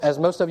As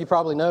most of you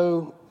probably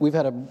know, we've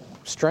had a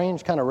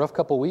strange, kind of rough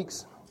couple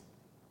weeks.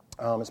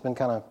 It's been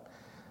kind of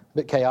a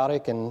bit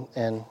chaotic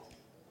and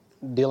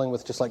dealing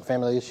with just like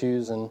family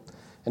issues and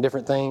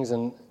different things.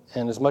 And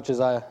as much as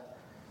I,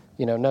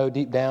 know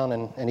deep down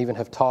and even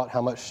have taught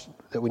how much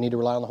that we need to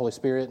rely on the Holy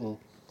Spirit and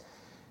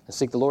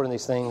seek the Lord in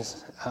these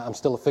things, I'm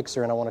still a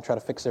fixer and I want to try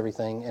to fix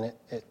everything. And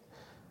it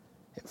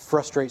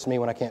frustrates me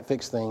when I can't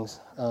fix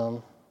things.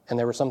 And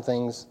there were some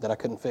things that I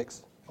couldn't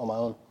fix on my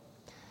own.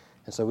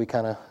 And so we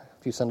kind of,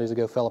 a few Sundays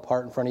ago, fell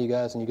apart in front of you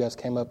guys, and you guys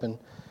came up and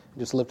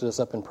just lifted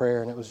us up in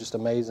prayer, and it was just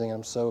amazing.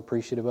 I'm so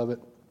appreciative of it.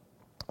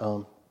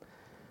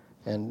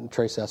 And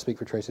Tracy, I speak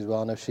for Tracy as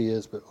well. I know she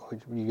is, but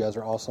you guys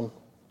are awesome.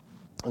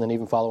 And then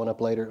even following up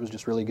later, it was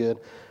just really good.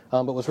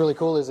 But what's really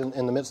cool is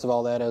in the midst of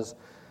all that, as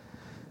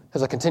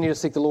I continue to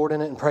seek the Lord in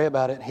it and pray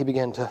about it, He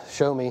began to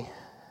show me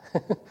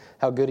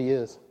how good He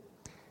is.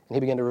 And He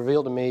began to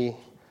reveal to me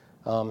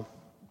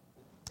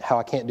how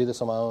I can't do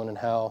this on my own and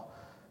how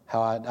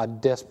I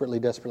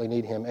desperately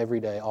need Him every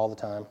day, all the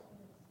time.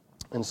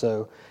 And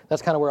so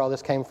that's kind of where all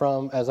this came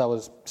from as I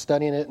was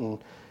studying it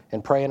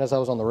and praying as I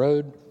was on the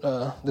road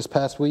this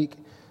past week.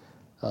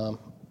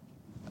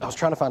 I was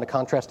trying to find a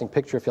contrasting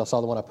picture, if y'all saw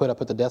the one I put up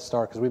with the Death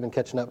Star, because we've been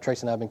catching up,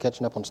 Tracy and I have been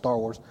catching up on Star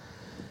Wars.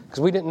 Because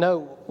we didn't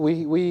know,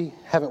 we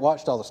haven't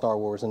watched all the Star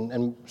Wars,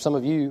 and some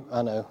of you,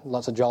 I know,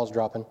 lots of jaws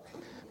dropping.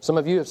 Some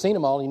of you have seen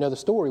them all, and you know the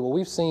story. Well,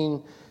 we've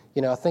seen,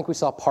 I think we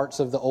saw parts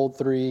of the old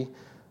three,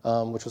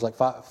 which was like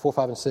 4,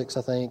 5, and 6,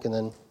 I think. And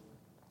then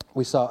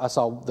I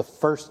saw the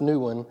first new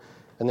one.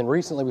 And then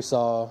recently we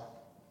saw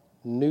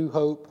New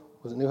Hope.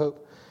 Was it New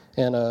Hope?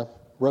 And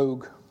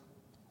Rogue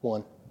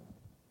One.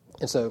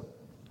 And so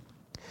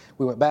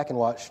we went back and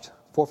watched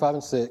 4, 5,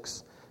 and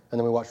 6. And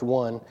then we watched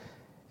 1.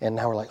 And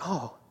now we're like,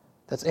 oh,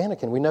 that's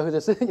Anakin. We know who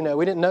this is.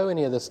 We didn't know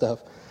any of this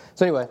stuff.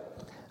 So anyway,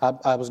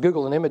 I was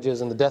Googling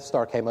images and the Death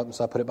Star came up. And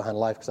so I put it behind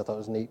life because I thought it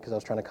was neat because I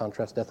was trying to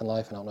contrast death and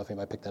life. And I don't know if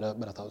anybody picked that up,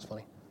 but I thought it was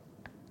funny.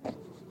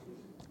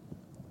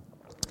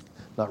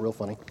 Not real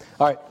funny.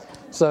 All right.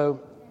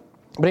 So,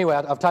 but anyway,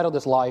 I've titled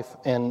this Life,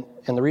 and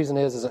the reason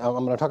is I'm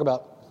going to talk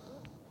about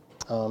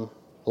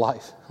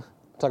life.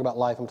 Talk about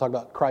life. I'm going to talk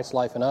about Christ's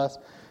life in us.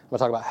 I'm going to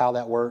talk about how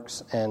that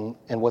works and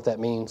what that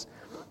means.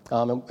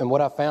 And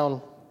what I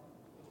found,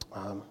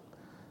 I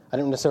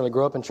didn't necessarily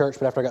grow up in church,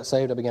 but after I got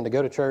saved, I began to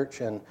go to church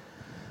and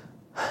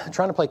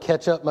trying to play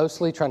catch up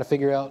mostly, trying to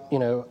figure out,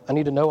 I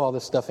need to know all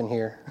this stuff in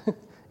here.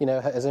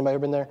 Has anybody ever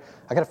been there?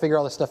 I got to figure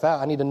all this stuff out.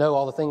 I need to know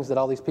all the things that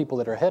all these people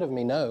that are ahead of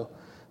me know.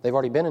 They've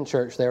already been in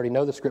church. They already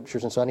know the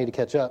scriptures, and so I need to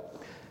catch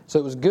up. So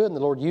it was good, and the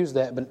Lord used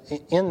that. But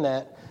in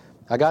that,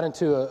 I got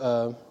into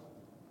a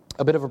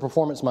bit of a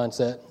performance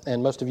mindset,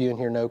 and most of you in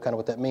here know kind of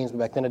what that means. But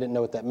back then, I didn't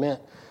know what that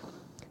meant.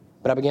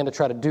 But I began to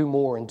try to do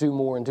more and do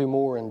more and do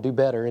more and do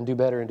better and do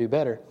better and do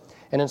better.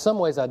 And in some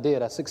ways, I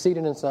did. I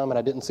succeeded in some, and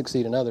I didn't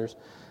succeed in others.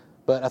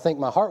 But I think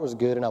my heart was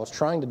good, and I was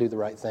trying to do the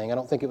right thing. I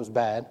don't think it was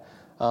bad.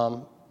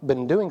 But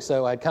in doing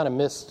so, I'd kind of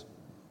missed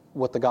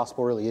what the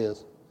gospel really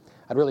is.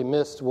 I'd really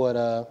missed what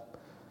the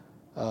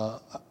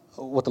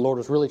Lord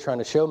was really trying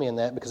to show me in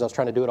that because I was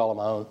trying to do it all on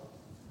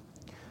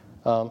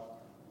my own.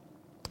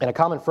 And a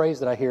common phrase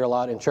that I hear a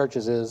lot in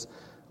churches is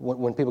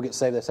when people get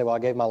saved, they say, well, I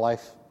gave my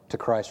life to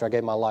Christ, or I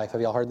gave my life. Have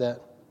y'all heard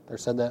that or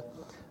said that?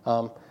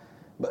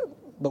 But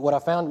what I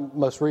found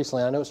most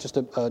recently, I know it's just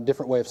a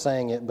different way of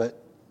saying it, but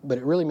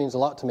it really means a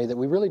lot to me that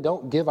we really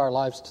don't give our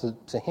lives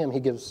to Him. He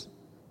gives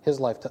His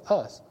life to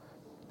us.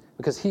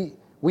 Because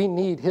we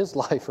need His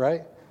life,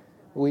 right?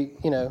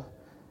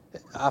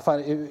 I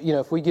find,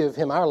 if we give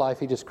Him our life,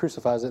 He just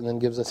crucifies it and then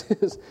gives us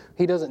His.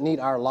 He doesn't need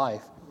our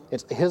life.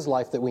 It's His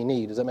life that we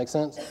need. Does that make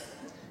sense?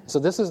 So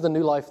this is the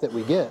new life that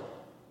we get.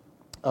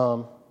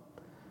 And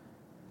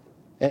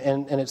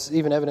it's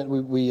even evident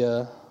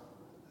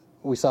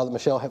we saw that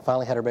Michelle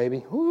finally had her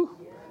baby. Woo!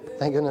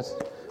 Thank goodness.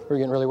 We were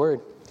getting really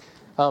worried.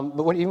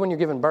 But even when you're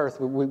giving birth,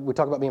 we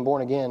talk about being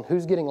born again.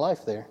 Who's getting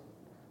life there?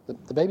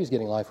 The baby's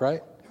getting life,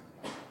 right?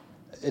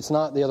 It's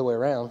not the other way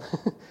around.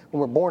 When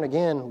we're born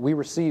again, we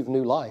receive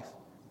new life.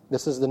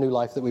 This is the new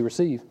life that we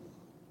receive.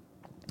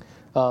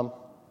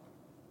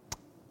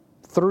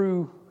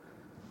 Through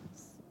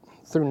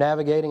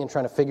navigating and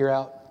trying to figure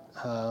out,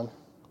 I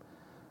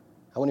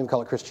wouldn't even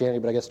call it Christianity,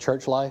 but I guess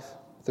church life,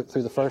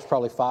 through the first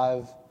probably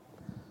 5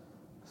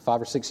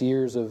 or 6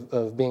 years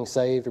of being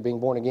saved or being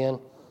born again,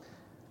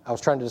 I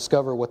was trying to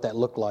discover what that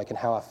looked like and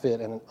how I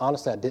fit. And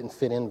honestly, I didn't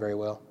fit in very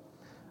well.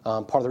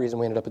 Part of the reason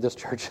we ended up at this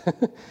church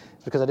is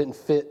because I didn't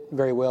fit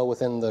very well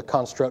within the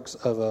constructs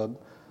of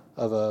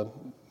a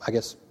I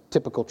guess,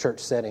 typical church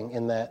setting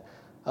in that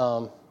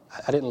I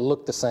didn't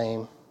look the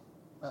same.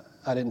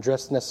 I didn't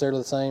dress necessarily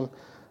the same.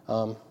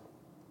 I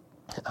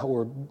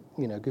wore,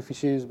 goofy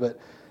shoes, but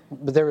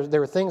there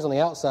were things on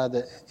the outside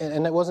that,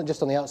 and it wasn't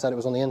just on the outside, it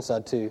was on the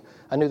inside too.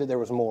 I knew that there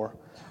was more.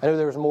 I knew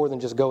there was more than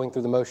just going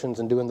through the motions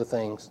and doing the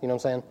things. You know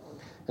what I'm saying?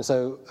 And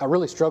so I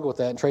really struggled with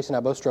that, and Tracy and I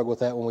both struggled with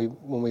that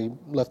when we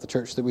left the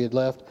church that we had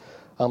left.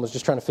 Was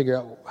just trying to figure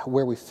out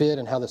where we fit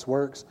and how this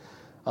works.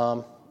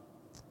 And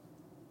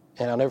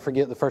I'll never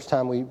forget the first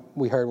time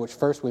we heard, which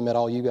first we met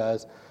all you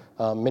guys,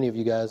 many of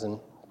you guys, and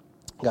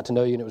got to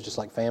know you, and it was just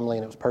like family,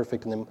 and it was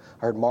perfect. And then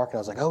I heard Mark, and I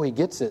was like, oh, he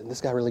gets it.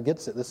 This guy really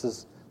gets it. This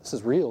is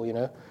real, you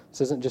know.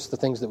 This isn't just the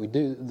things that we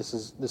do. This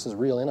is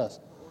real in us.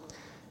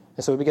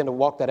 And so we began to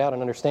walk that out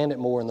and understand it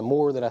more. And the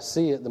more that I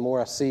see it, the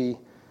more I see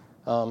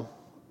all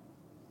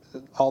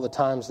the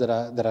times that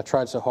I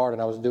tried so hard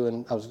and I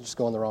was just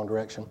going the wrong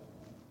direction.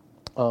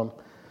 But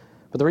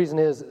the reason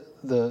is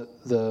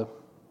the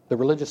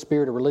religious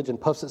spirit of religion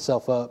puffs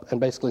itself up and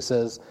basically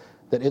says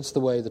that it's the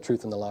way, the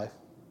truth, and the life.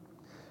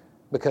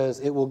 Because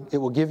it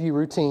will give you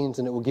routines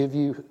and it will give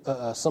you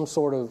some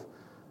sort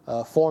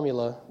of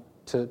formula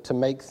to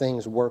make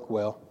things work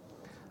well.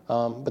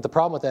 But the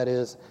problem with that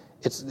is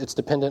it's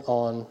dependent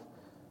on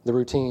the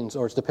routines,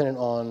 or it's dependent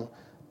on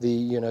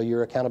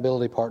your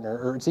accountability partner,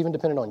 or it's even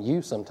dependent on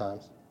you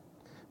sometimes,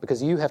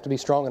 because you have to be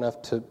strong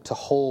enough to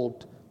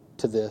hold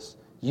to this.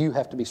 You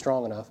have to be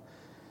strong enough.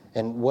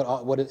 And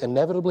what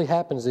inevitably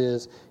happens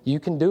is you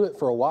can do it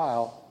for a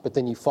while, but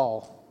then you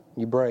fall,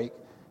 you break,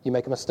 you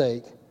make a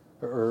mistake,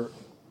 or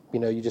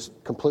you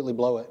just completely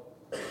blow it.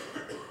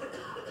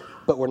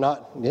 But we're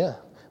not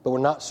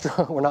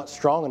strong. We're not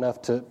strong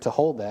enough to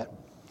hold that.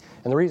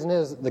 And the reason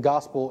is the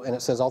gospel, and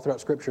it says all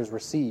throughout Scripture, is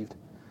received.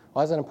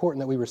 Why is that important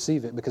that we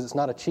receive it? Because it's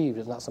not achieved.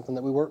 It's not something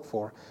that we work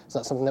for. It's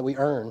not something that we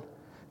earn.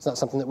 It's not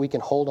something that we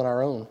can hold on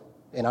our own,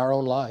 in our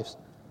own lives.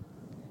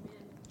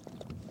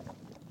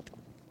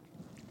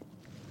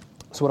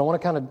 So what I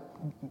want to kind of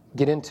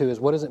get into is,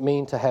 what does it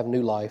mean to have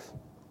new life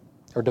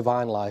or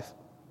divine life?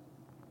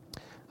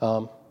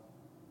 And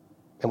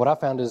what I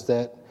found is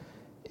that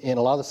in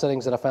a lot of the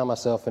settings that I found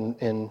myself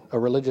in a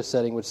religious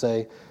setting would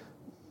say,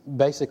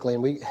 basically,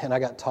 and I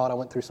got taught, I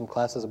went through some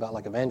classes about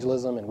like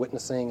evangelism and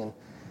witnessing, and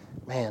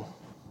man,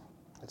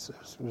 it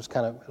was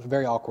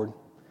very awkward,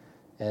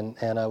 and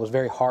it was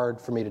very hard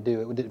for me to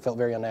do. It felt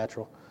very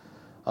unnatural,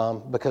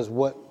 because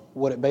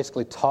what it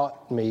basically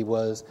taught me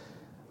was,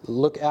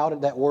 look out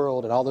at that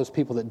world and all those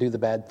people that do the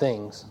bad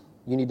things.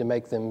 You need to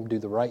make them do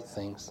the right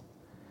things,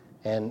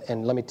 and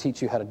let me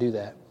teach you how to do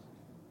that.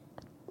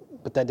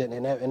 But that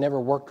didn't. It never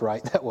worked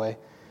right that way,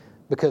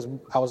 because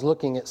I was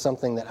looking at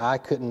something that I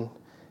couldn't.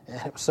 And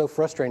it was so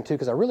frustrating too,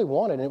 because I really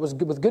wanted, and it was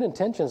with good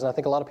intentions, and I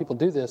think a lot of people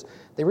do this.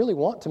 They really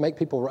want to make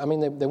people. I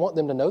mean, they want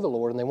them to know the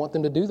Lord, and they want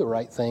them to do the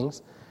right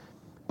things.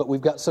 But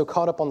we've got so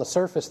caught up on the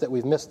surface that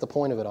we've missed the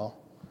point of it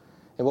all.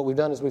 And what we've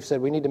done is we've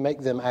said we need to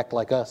make them act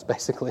like us,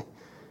 basically.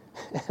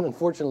 And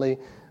unfortunately,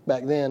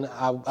 back then,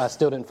 I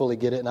still didn't fully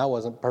get it, and I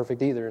wasn't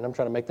perfect either. And I'm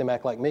trying to make them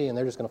act like me, and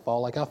they're just going to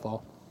fall like I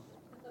fall.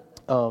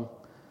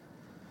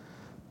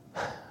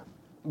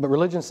 But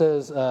religion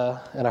says,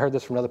 and I heard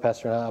this from another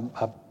pastor, and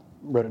I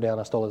wrote it down,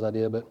 I stole his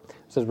idea, but it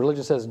says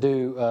religion says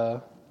do,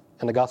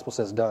 and the gospel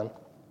says done.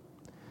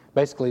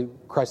 Basically,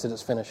 Christ said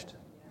it's finished.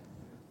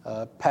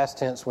 Past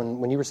tense,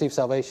 when you receive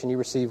salvation, you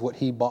receive what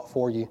he bought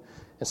for you.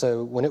 And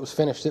so when it was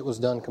finished, it was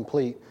done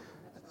complete.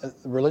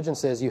 Religion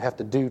says you have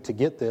to do to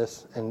get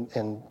this,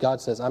 and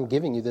God says, I'm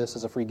giving you this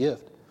as a free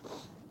gift.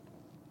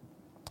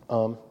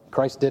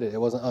 Christ did it. It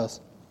wasn't us.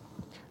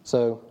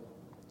 So,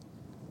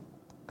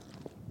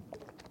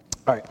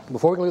 all right,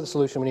 before we can look at the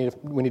solution,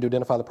 we need to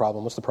identify the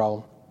problem. What's the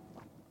problem?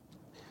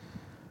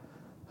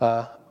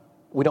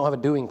 We don't have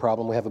a doing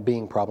problem. We have a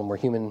being problem.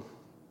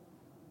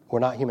 We're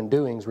not human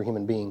doings. We're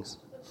human beings.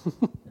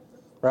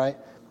 Right?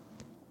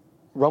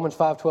 Romans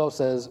 5:12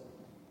 says,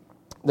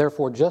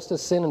 therefore, just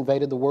as sin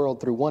invaded the world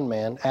through one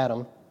man,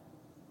 Adam,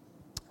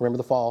 remember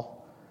the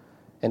fall,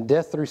 and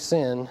death through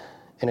sin,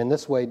 and in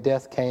this way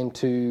death came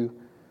to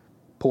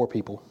poor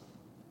people.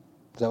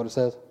 Is that what it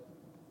says?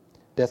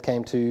 Death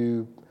came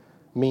to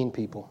mean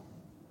people.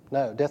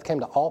 No, death came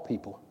to all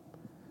people.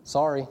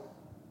 Sorry.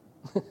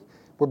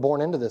 We're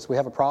born into this. We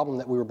have a problem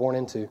that we were born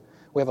into.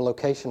 We have a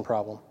location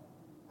problem,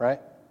 right?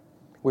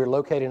 We were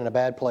located in a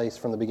bad place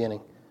from the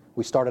beginning.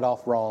 We started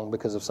off wrong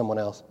because of someone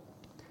else.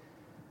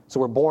 So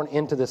we're born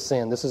into this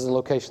sin. This is the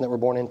location that we're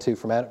born into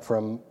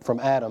from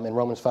Adam in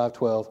Romans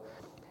 5:12.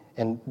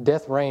 And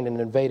death reigned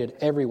and invaded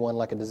everyone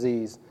like a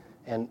disease,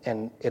 and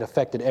it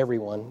affected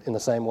everyone in the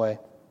same way.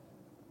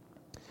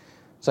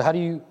 So how do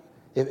you,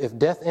 if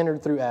death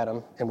entered through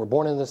Adam and we're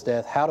born into this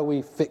death, how do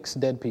we fix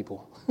dead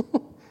people?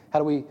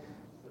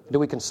 Do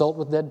we consult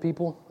with dead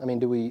people? I mean,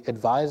 do we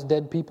advise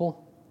dead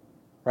people?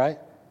 Right?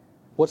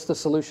 What's the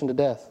solution to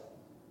death?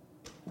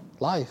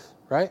 Life,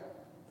 right?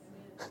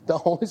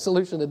 The only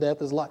solution to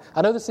death is life.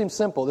 I know this seems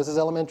simple. This is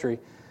elementary.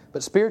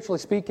 But spiritually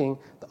speaking,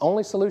 the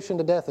only solution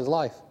to death is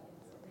life.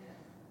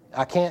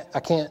 I can't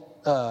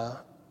go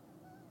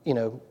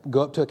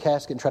up to a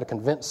casket and try to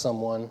convince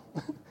someone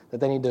that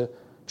they need to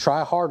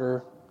try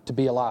harder to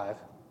be alive.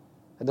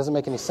 That doesn't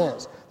make any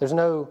sense. There's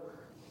no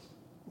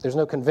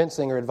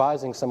convincing or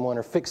advising someone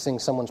or fixing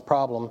someone's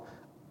problem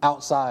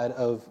outside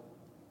of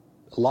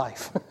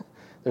life.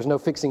 There's no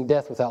fixing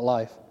death without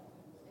life.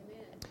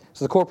 Amen.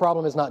 So the core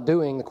problem is not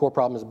doing, the core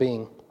problem is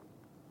being.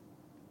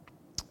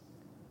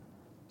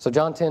 So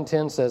John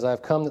 10:10 says, I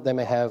have come that they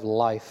may have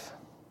life.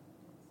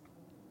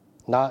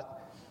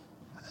 Not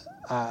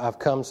I've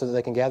come so that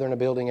they can gather in a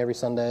building every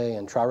Sunday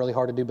and try really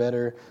hard to do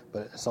better,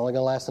 but it's only going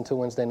to last until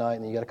Wednesday night,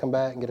 and then you got to come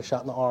back and get a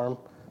shot in the arm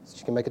so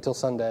you can make it till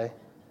Sunday,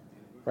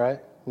 right?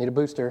 Need a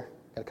booster.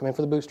 Got to come in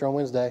for the booster on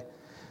Wednesday.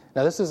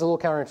 Now, this is a little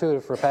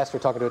counterintuitive for a pastor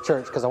talking to a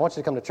church, because I want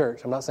you to come to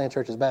church. I'm not saying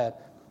church is bad,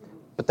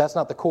 but that's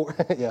not the core.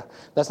 Yeah,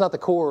 that's not the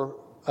core.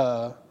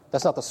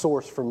 That's not the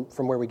source from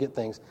where we get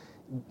things.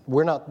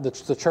 We're not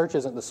the church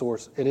isn't the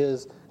source. It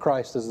is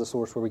Christ is the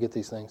source where we get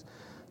these things.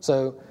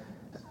 So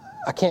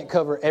I can't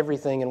cover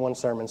everything in one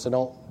sermon.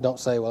 So don't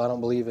say, well, I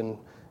don't believe in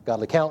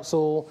godly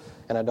counsel,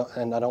 and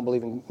I don't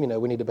believe in,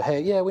 we need to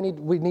behave. Yeah, we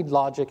need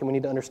logic, and we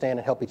need to understand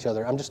and help each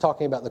other. I'm just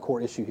talking about the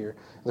core issue here.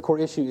 The core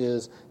issue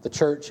is the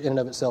church in and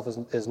of itself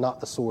is not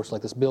the source.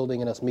 Like this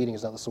building and us meeting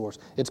is not the source.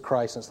 It's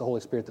Christ, and it's the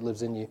Holy Spirit that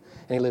lives in you.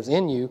 And He lives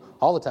in you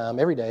all the time,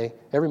 every day,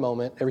 every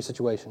moment, every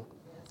situation.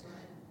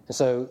 And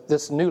so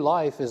this new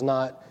life is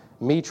not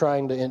me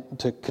trying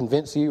to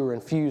convince you or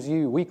infuse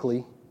you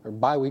weekly or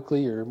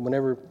bi-weekly or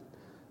whenever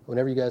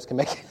you guys can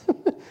make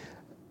it.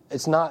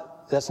 That's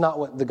not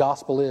what the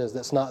gospel is.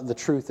 That's not the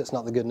truth. That's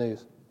not the good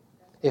news.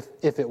 If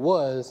it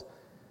was,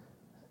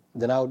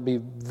 then I would be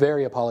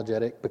very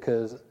apologetic,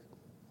 because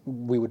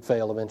we would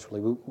fail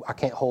eventually. I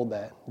can't hold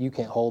that. You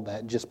can't hold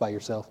that just by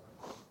yourself.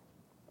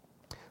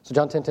 So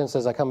John 10:10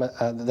 says, "I come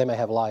that they may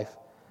have life."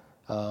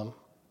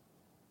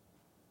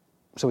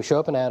 So we show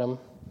up in Adam.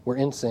 We're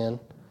in sin.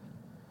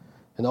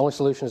 And the only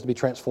solution is to be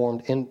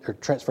transferred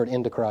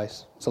into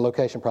Christ. It's a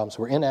location problem.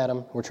 So we're in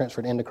Adam. We're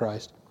transferred into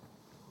Christ.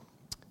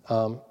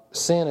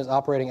 Sin is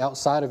operating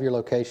outside of your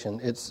location.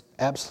 It's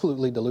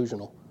absolutely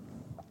delusional.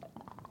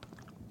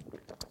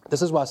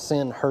 This is why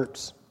sin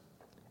hurts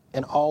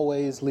and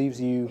always leaves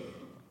you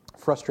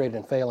frustrated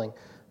and failing,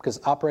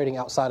 because operating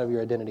outside of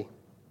your identity.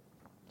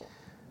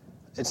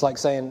 It's like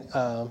saying,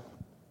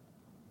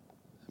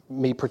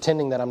 me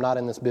pretending that I'm not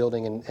in this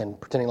building and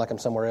pretending like I'm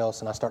somewhere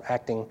else, and I start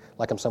acting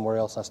like I'm somewhere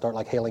else. I start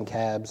like hailing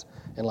cabs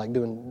and like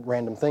doing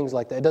random things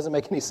like that. It doesn't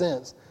make any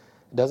sense,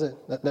 does it?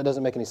 That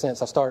doesn't make any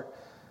sense. I start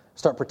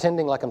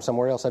pretending like I'm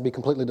somewhere else. I'd be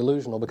completely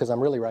delusional, because I'm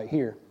really right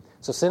here.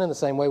 So sin in the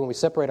same way, when we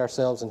separate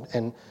ourselves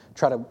and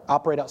try to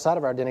operate outside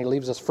of our identity,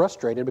 leaves us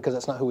frustrated, because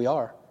that's not who we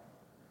are.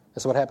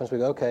 And so what happens, we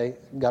go, okay,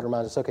 God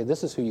reminds us, okay,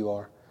 this is who you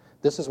are.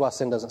 This is why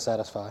sin doesn't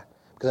satisfy,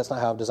 because that's not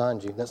how I've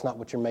designed you. That's not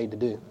what you're made to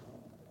do.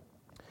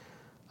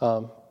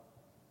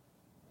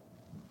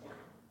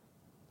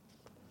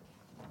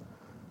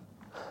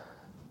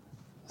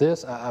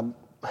 If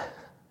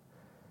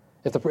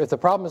the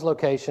problem is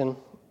location,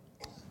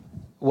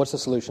 what's the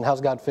solution? How's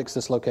God fix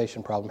this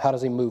location problem? How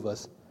does He move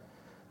us?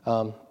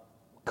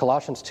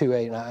 Colossians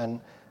 2:8,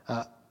 and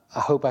I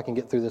hope I can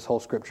get through this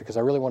whole scripture, because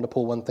I really wanted to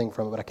pull one thing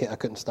from it, but I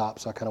couldn't stop,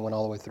 so I kind of went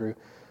all the way through.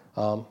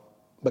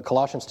 But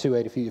Colossians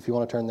 2:8, if you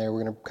want to turn there,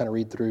 we're going to kind of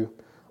read through,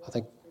 I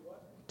think,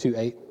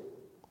 2:8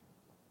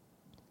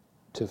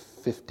 to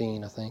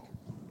 15, I think.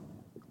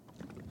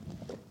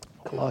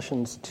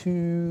 Colossians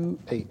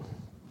 2:8.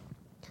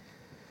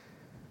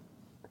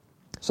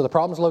 So the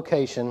problem's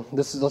location.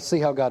 Let's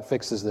see how God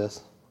fixes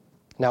this.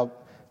 Now,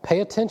 pay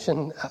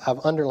attention.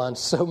 I've underlined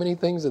so many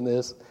things in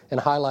this and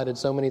highlighted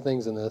so many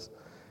things in this.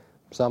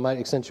 So I might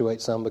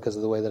accentuate some because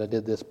of the way that I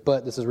did this.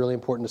 But this is really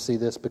important to see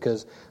this,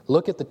 because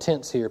look at the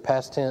tense here.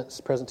 Past tense,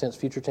 present tense,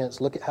 future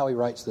tense. Look at how he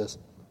writes this.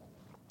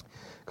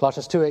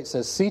 Colossians 2:8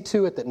 says, "See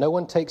to it that no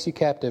one takes you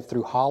captive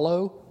through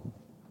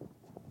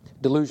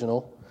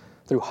delusional,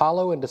 through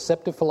hollow and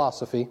deceptive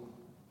philosophy,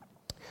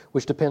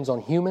 which depends on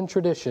human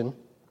tradition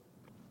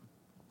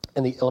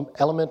and the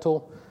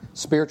elemental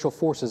spiritual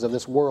forces of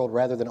this world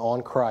rather than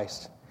on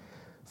Christ.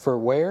 For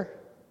where?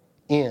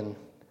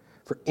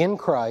 For in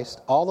Christ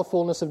all the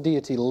fullness of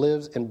deity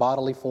lives in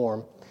bodily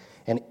form,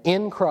 and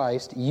in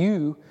Christ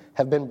you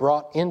have been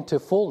brought into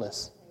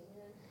fullness.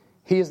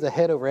 He is the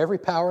head over every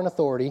power and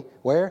authority.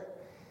 Where?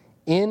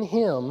 In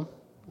Him,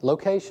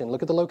 location,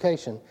 look at the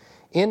location.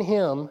 In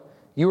Him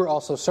you were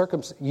also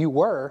circumcised. You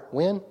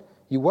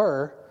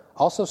were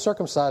also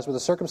circumcised with a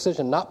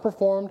circumcision not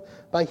performed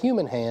by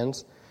human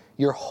hands.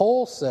 Your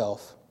whole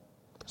self,"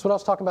 that's what I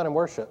was talking about in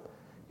worship.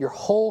 Your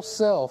whole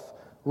self,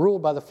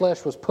 ruled by the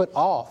flesh, was put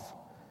off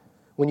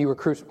when you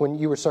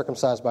were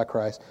circumcised by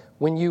Christ.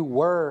 When you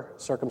were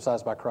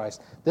circumcised by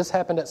Christ. This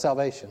happened at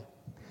salvation.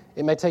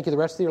 It may take you the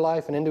rest of your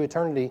life and into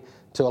eternity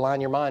to align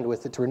your mind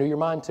with it, to renew your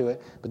mind to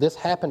it, but this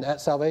happened at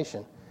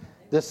salvation.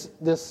 This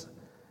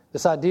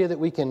idea that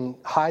we can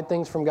hide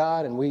things from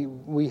God and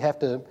we have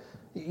to,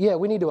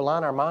 we need to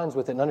align our minds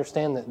with it and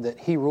understand that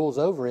He rules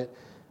over it,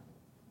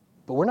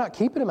 but we're not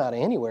keeping Him out of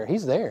anywhere.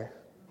 He's there.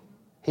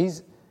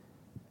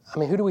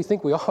 Who do we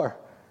think we are?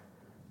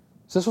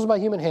 So this was by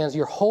human hands.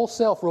 Your whole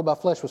self, ruled by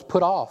flesh, was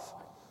put off,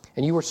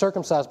 and you were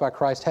circumcised by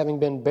Christ, having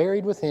been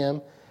buried with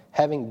Him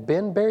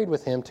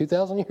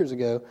 2,000 years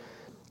ago,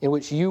 in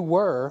which you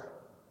were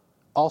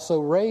also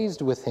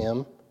raised with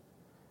Him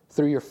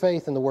through your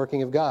faith in the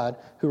working of God,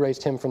 who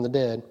raised Him from the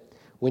dead.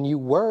 When you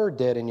were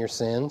dead in your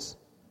sins,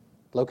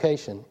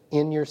 location,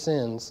 in your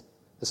sins,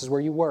 this is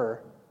where you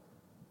were,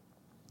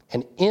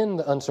 and in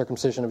the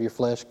uncircumcision of your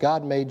flesh,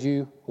 God made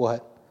you,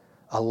 what?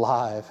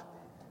 Alive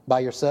By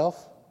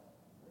yourself?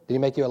 Did he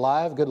make you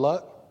alive? Good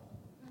luck.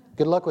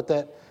 Good luck with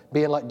that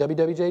being like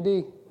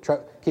WWJD.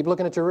 Keep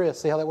looking at your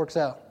wrist, see how that works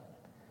out.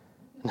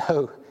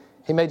 No,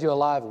 he made you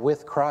alive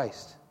with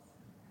Christ.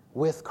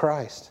 With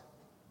Christ.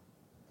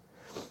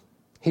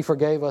 He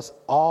forgave us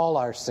all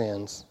our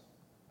sins,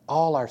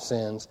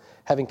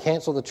 having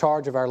canceled the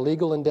charge of our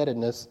legal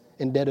indebtedness,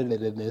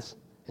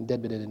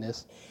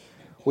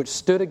 which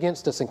stood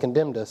against us and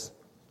condemned us.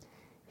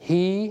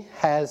 He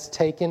has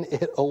taken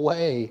it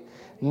away,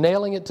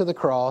 nailing it to the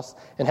cross,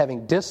 and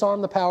having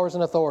disarmed the powers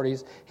and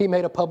authorities, he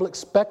made a public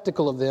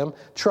spectacle of them,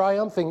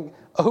 triumphing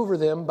over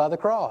them by the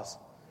cross.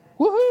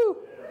 Woohoo!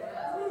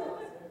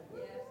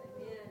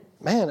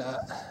 Man,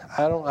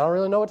 I don't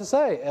really know what to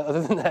say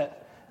other than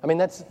that. I mean,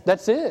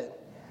 that's it.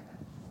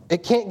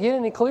 It can't get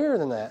any clearer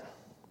than that.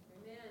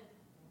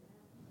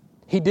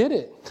 He did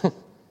it.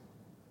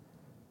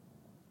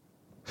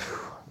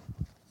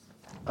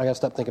 I got to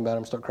stop thinking about it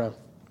and start crying.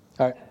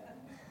 All right.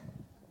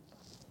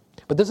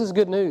 But this is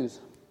good news.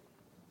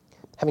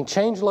 Having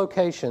changed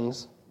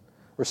locations,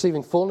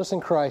 receiving fullness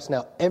in Christ,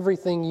 now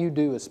everything you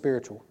do is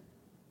spiritual.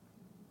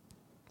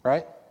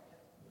 Right?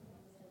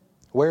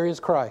 Where is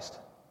Christ?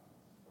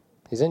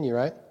 He's in you,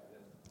 right?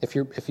 If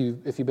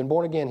you've been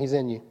born again, He's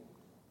in you.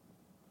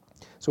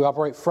 So we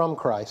operate from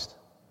Christ.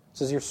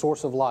 This is your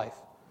source of life.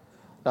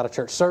 Not a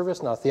church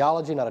service, not a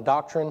theology, not a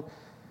doctrine.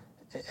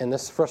 And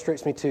this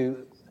frustrates me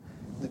too.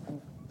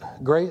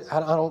 Grace, I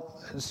don't.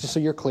 Just so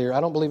you're clear,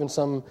 I don't believe in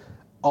some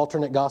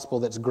alternate gospel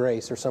that's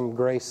grace or some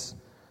grace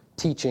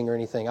teaching or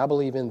anything. I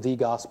believe in the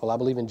gospel. I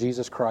believe in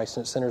Jesus Christ,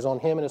 and it centers on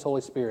Him and His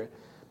Holy Spirit.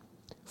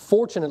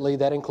 Fortunately,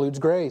 that includes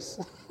grace.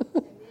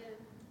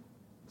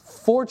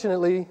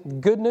 Fortunately,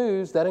 good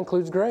news, that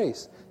includes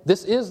grace.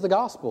 This is the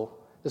gospel.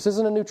 This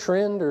isn't a new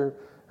trend or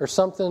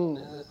something.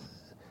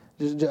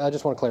 I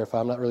just want to clarify.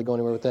 I'm not really going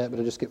anywhere with that, but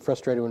I just get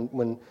frustrated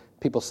when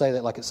people say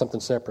that like it's something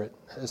separate.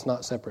 It's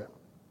not separate.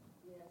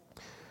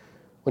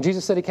 When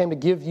Jesus said He came to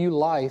give you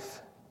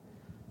life,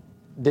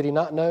 did He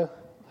not know?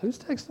 Who's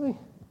texting me?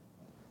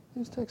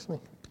 Who's texting me?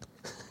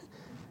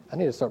 I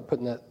need to start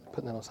putting that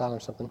on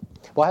silent or something.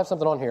 Well, I have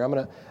something on here. I'm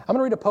gonna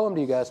read a poem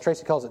to you guys.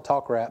 Tracy calls it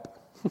talk rap.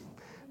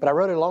 But I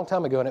wrote it a long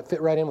time ago, and it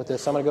fit right in with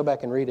this, so I'm going to go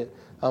back and read it.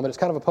 But it's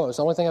kind of a poem. It's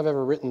the only thing I've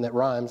ever written that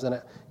rhymes, and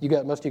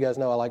most of you guys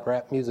know I like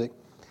rap music.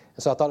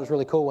 And so I thought it was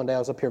really cool. One day I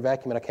was up here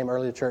vacuuming. I came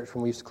early to church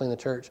when we used to clean the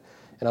church,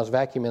 and I was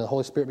vacuuming, and the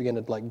Holy Spirit began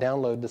to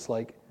download this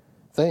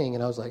thing,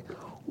 and I was like,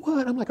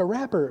 what? I'm like a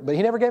rapper. But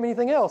He never gave me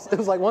anything else. It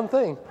was like one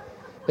thing.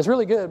 It's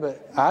really good,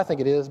 but I think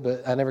it is,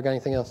 but I never got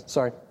anything else.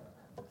 Sorry.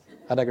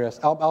 I digress.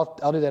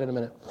 I'll do that in a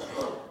minute.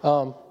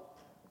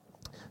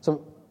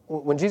 So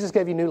when Jesus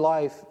gave you new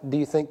life, do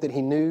you think that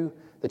He knew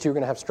that you were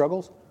going to have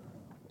struggles?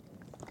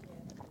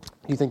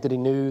 Do you think that He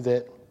knew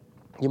that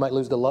you might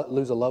lose a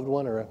loved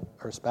one or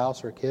a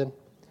spouse or a kid? Do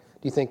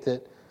you think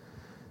that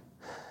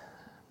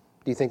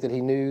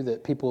He knew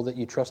that people that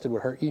you trusted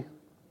would hurt you?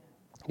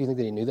 Do you think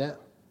that He knew that?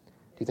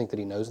 Do you think that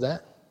He knows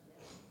that?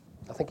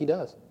 I think He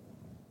does.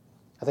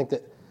 I think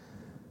that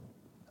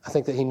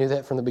He knew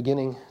that from the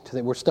beginning to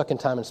that. We're stuck in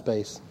time and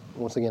space.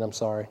 Once again, I'm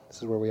sorry. This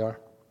is where we are.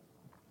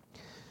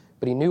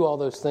 But He knew all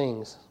those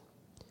things.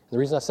 And the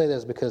reason I say that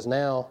is because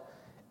now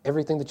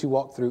everything that you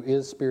walk through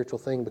is a spiritual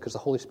thing because the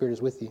Holy Spirit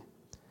is with you.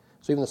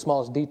 So even the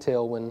smallest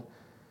detail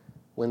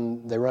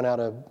when they run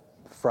out of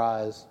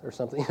fries or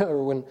something,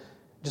 or when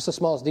just the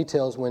smallest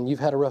details when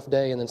you've had a rough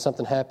day and then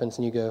something happens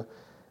and you go,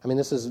 I mean,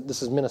 this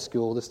is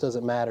minuscule. This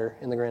doesn't matter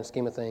in the grand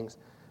scheme of things.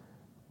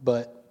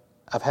 But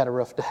I've had a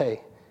rough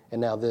day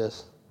and now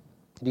this.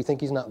 Do you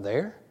think He's not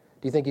there?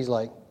 Do you think He's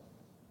like,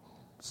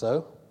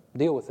 so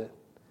deal with it?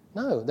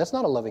 No, that's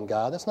not a loving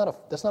God. That's not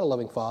a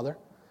loving Father.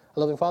 A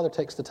loving Father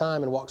takes the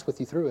time and walks with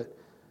you through it.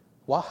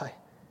 Why?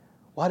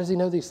 Why does He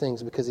know these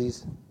things? Because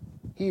He's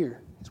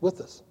here. He's with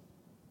us.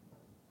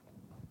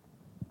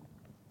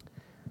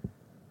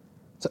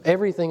 So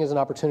everything is an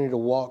opportunity to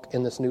walk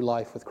in this new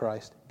life with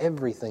Christ.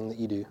 Everything that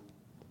you do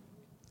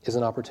is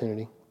an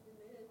opportunity.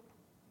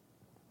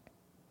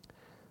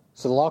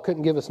 So the law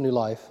couldn't give us new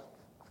life.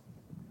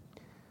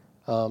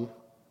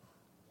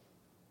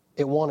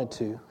 It wanted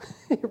to.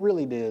 It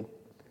really did.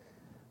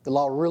 The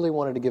law really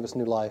wanted to give us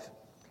new life.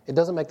 It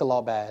doesn't make the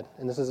law bad.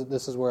 And this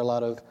is where a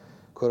lot of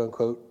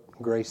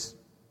quote-unquote grace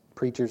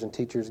preachers and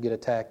teachers get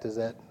attacked, is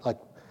that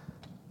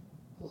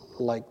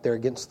like they're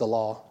against the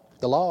law.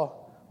 The law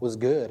was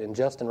good and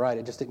just and right.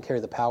 It just didn't carry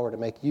the power to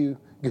make you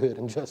good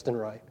and just and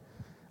right,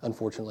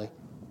 unfortunately.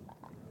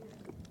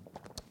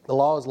 The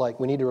law is like,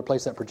 we need to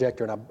replace that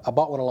projector. And I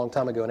bought one a long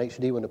time ago, an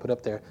HD one to put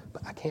up there,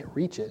 but I can't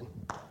reach it.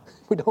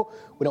 We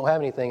don't have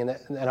anything.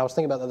 And I was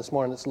thinking about that this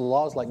morning. The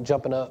law is like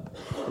jumping up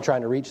and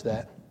trying to reach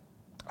that.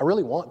 I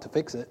really want to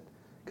fix it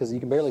because you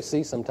can barely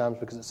see sometimes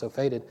because it's so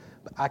faded.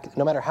 But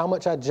no matter how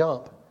much I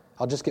jump,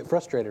 I'll just get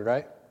frustrated,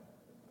 right?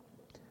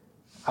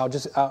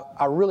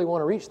 I really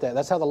want to reach that.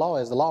 That's how the law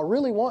is. The law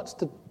really wants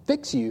to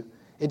fix you.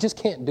 It just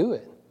can't do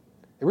it.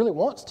 It really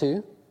wants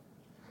to.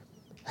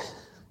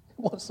 It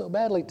wants so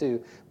badly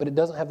to, but it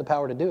doesn't have the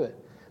power to do it.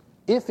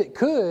 If it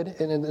could,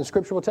 and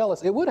Scripture will tell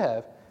us, it would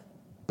have.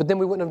 But then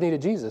we wouldn't have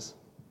needed Jesus.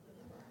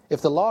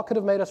 If the law could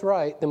have made us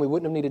right, then we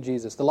wouldn't have needed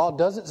Jesus. The law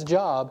does its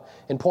job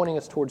in pointing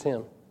us towards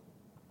Him.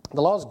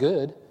 The law is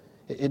good.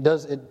 It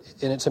does, and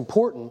it's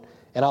important,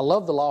 and I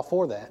love the law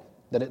for that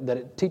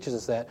it teaches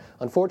us that.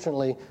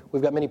 Unfortunately,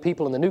 we've got many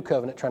people in the new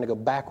covenant trying to go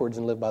backwards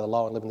and live by the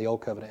law and live in the old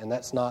covenant, and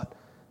that's not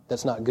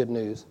good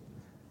news.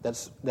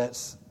 That's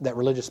that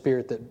religious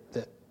spirit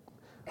that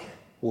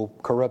will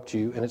corrupt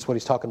you, and it's what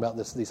he's talking about,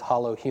 these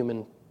hollow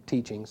human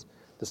teachings,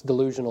 this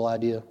delusional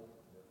idea.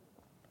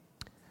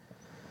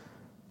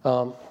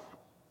 Well,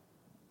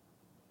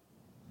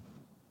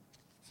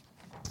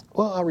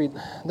 I'll read,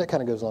 that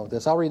kind of goes along with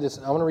this. I'll read this.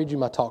 I want to read you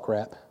my talk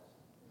rap,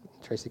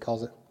 Tracy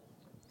calls it.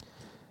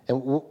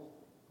 And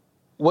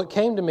what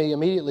came to me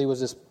immediately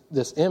was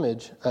this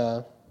image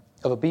of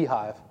a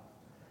beehive.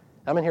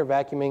 I'm in here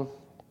vacuuming,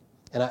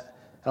 and I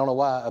don't know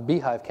why a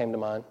beehive came to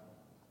mind.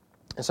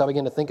 And so I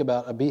began to think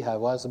about a beehive.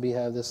 Why is a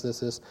beehive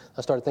this?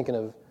 I started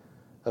thinking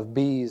of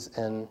bees,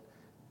 and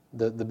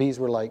the bees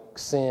were like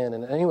sin.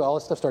 And anyway, all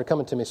this stuff started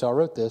coming to me, so I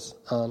wrote this.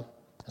 So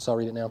I'll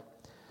read it now.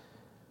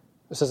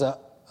 It says,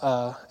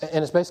 and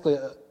it's basically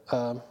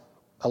a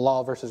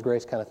law versus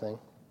grace kind of thing,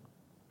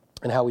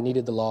 and how we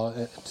needed the law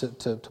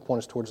to point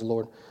us towards the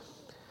Lord.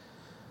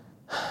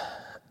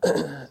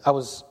 I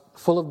was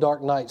full of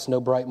dark nights, no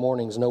bright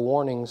mornings, no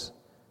warnings,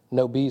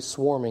 no bees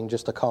swarming,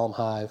 just a calm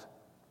hive.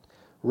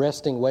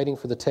 Resting, waiting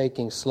for the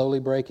taking, slowly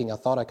breaking, I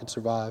thought I could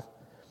survive.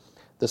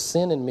 The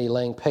sin in me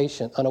laying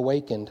patient,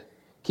 unawakened,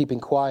 keeping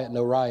quiet,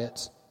 no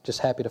riots, just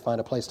happy to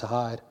find a place to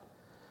hide.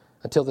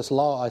 Until this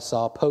law I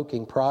saw,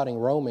 poking, prodding,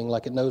 roaming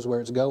like it knows where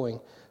it's going,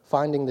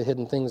 finding the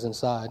hidden things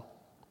inside.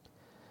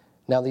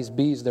 Now these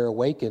bees, they're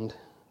awakened,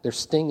 they're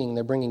stinging,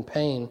 they're bringing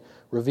pain,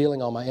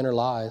 revealing all my inner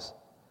lies.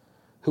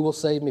 Who will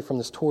save me from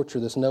this torture,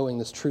 this knowing,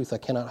 this truth I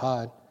cannot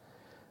hide?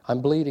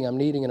 I'm bleeding, I'm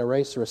needing an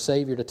eraser, a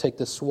savior to take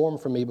this swarm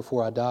from me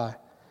before I die.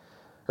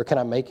 Or can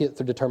I make it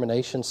through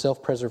determination,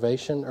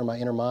 self-preservation, or my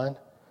inner mind?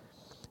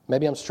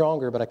 Maybe I'm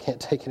stronger, but I can't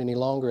take it any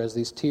longer as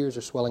these tears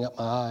are swelling up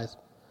my eyes.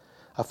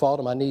 I fall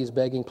to my knees,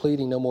 begging,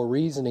 pleading, no more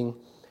reasoning,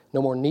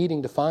 no more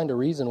needing to find a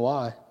reason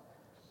why.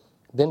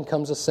 Then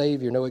comes a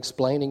savior, no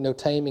explaining, no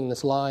taming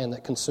this lion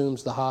that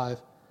consumes the hive.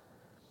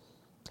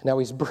 Now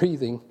he's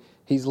breathing,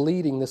 he's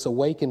leading this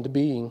awakened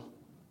being.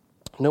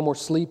 No more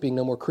sleeping,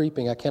 no more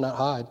creeping, I cannot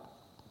hide.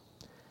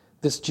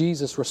 This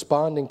Jesus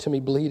responding to me,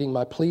 bleeding,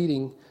 my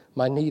pleading,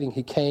 my needing,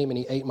 he came and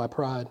he ate my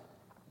pride.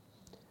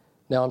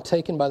 Now I'm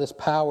taken by this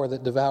power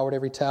that devoured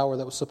every tower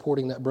that was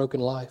supporting that broken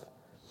life.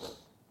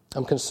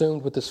 I'm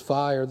consumed with this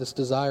fire, this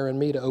desire in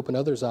me to open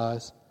others'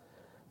 eyes.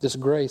 This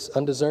grace,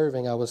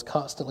 undeserving, I was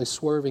constantly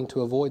swerving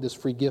to avoid this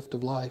free gift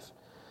of life.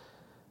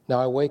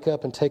 Now I wake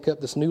up and take up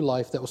this new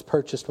life that was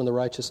purchased when the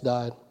righteous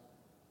died.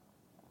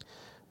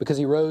 Because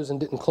he rose and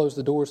didn't close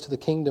the doors to the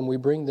kingdom, we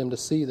bring them to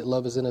see that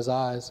love is in his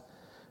eyes.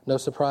 No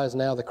surprise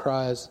now the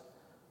cries,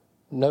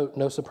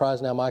 no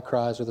surprise now my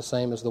cries are the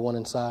same as the one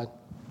inside.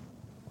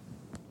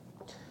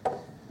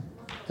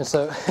 And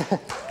so,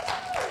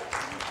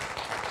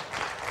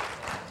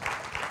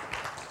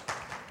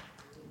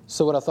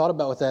 so what I thought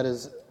about with that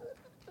is,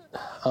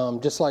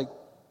 just like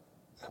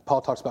Paul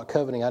talks about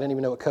coveting, I didn't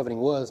even know what coveting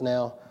was.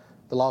 Now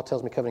the law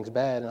tells me coveting's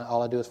bad, and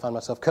all I do is find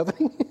myself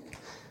coveting.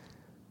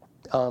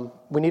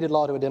 We needed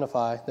law to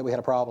identify that we had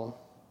a problem.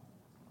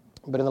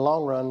 But in the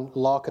long run,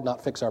 law could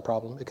not fix our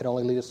problem. It could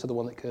only lead us to the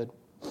one that could.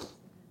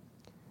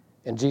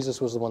 And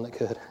Jesus was the one that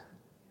could.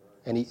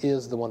 And he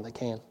is the one that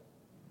can,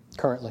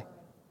 currently.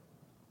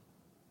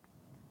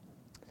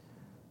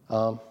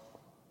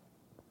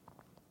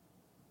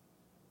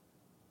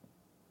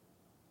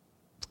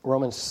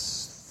 Romans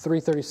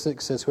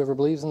 3:36 says, whoever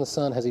believes in the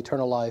Son has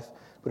eternal life,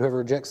 but whoever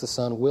rejects the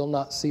Son will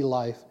not see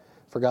life,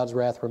 for God's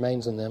wrath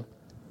remains in them.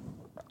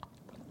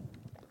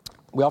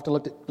 We often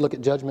look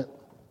at judgment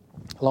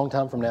a long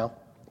time from now.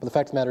 But the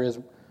fact of the matter is,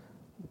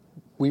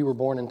 we were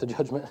born into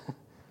judgment.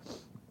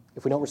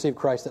 If we don't receive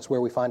Christ, that's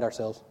where we find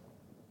ourselves.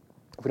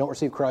 If we don't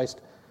receive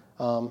Christ,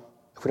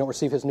 if we don't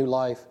receive his new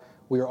life,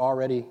 we are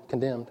already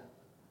condemned.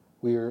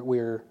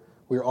 We're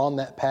on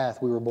that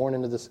path. We were born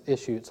into this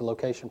issue. It's a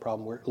location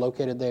problem. We're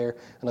located there.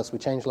 Unless we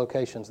change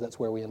locations, that's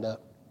where we end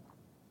up.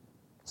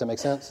 Does that make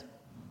sense?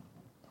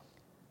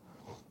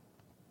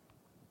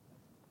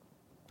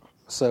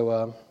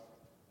 So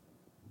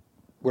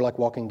we're like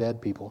walking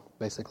dead people,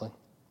 basically.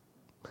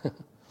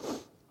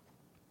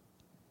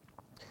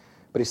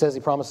 But he says he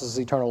promises us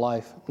eternal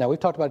life. Now, we've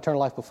talked about eternal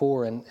life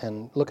before,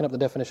 and looking up the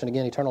definition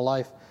again, eternal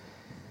life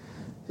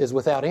is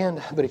without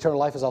end, but eternal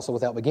life is also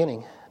without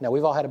beginning. Now,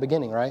 we've all had a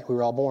beginning, right? We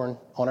were all born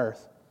on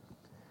earth.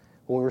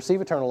 When we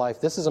receive eternal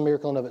life, this is a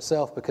miracle in of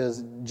itself,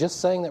 because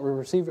just saying that we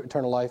receive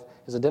eternal life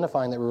is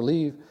identifying that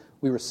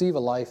we receive a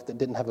life that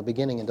didn't have a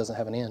beginning and doesn't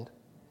have an end.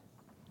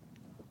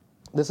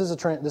 This is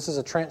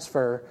a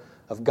transfer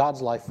of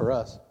God's life for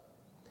us.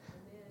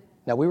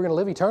 Now, we were going to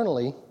live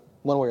eternally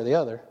one way or the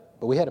other,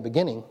 but we had a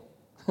beginning.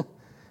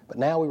 But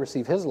now we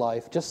receive his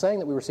life. Just saying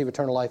that we receive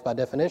eternal life by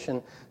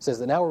definition says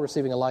that now we're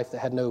receiving a life that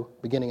had no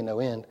beginning and no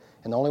end.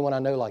 And the only one I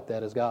know like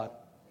that is God.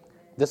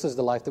 This is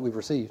the life that we've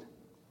received.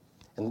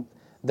 And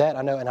That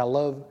I know, and I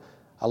love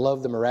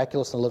the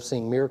miraculous, and I love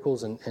seeing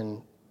miracles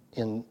in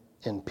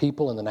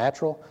people in the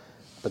natural.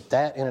 But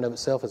that in and of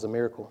itself is a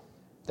miracle.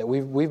 That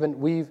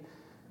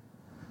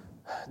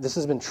this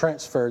has been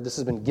transferred, this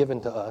has been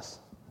given to us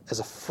as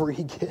a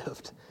free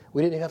gift.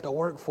 We didn't even have to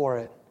work for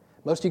it.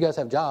 Most of you guys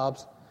have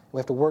jobs. We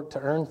have to work to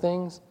earn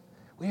things.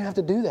 We didn't have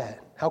to do that.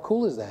 How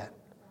cool is that?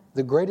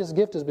 The greatest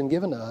gift has been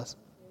given to us.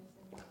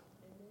 And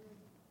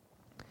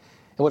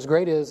what's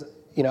great is,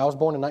 I was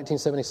born in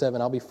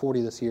 1977. I'll be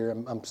 40 this year.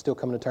 I'm still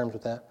coming to terms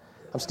with that.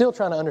 I'm still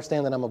trying to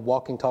understand that I'm a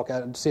walking,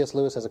 talking. C.S.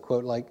 Lewis has a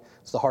quote like,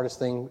 it's the hardest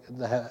thing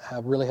that I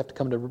really have to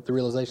come to the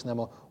realization that I'm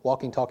a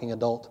walking, talking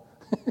adult.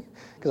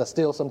 Because I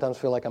still sometimes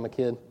feel like I'm a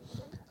kid.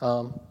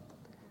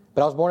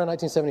 But I was born in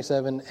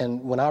 1977,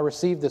 and when I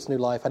received this new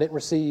life, I didn't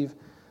receive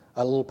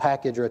a little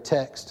package or a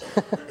text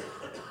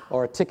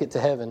or a ticket to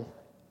heaven.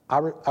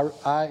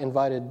 I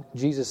invited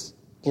Jesus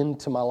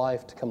into my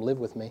life to come live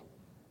with me.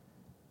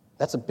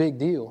 That's a big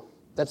deal.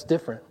 That's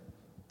different.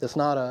 That's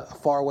not a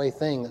faraway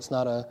thing. That's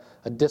not a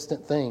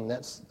distant thing.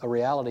 That's a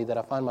reality that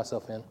I find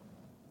myself in.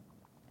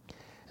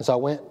 And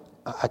so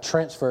I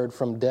transferred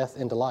from death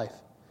into life.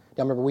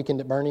 Y'all remember Weekend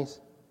at Bernie's?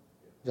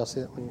 Did y'all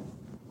see that when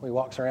he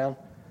walks around?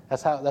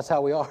 That's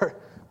how we are.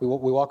 We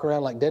walk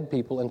around like dead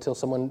people until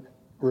someone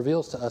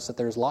reveals to us that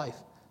there's life,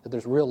 that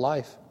there's real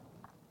life.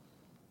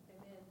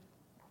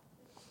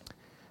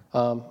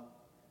 Amen.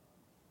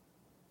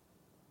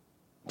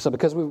 So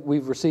because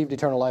we've received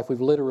eternal life, we've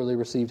literally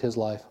received His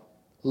life.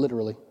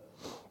 Literally.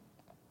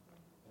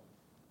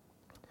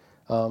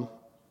 And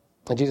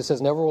Jesus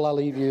says, never will I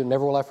leave you,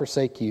 never will I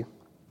forsake you.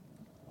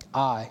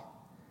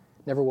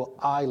 Never will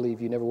I leave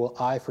you, never will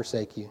I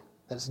forsake you.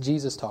 That's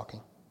Jesus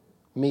talking.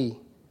 Me.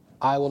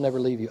 I will never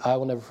leave you. I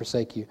will never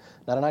forsake you.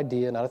 Not an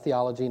idea, not a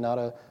theology, not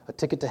a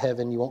ticket to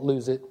heaven. You won't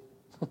lose it.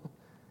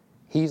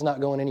 He's not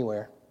going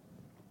anywhere.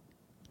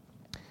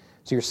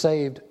 So you're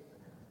saved.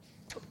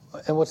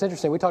 And what's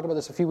interesting, we talked about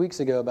this a few weeks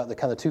ago about the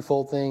kind of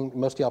twofold thing.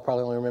 Most of y'all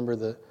probably only remember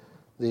the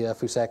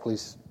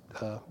Fusakli's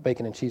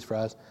bacon and cheese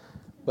fries.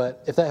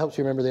 But if that helps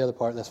you remember the other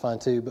part, that's fine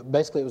too. But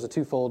basically it was a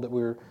twofold that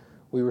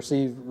we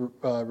received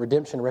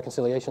redemption and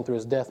reconciliation through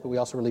His death, but we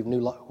also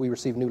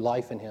received new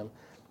life in Him.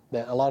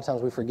 That a lot of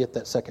times we forget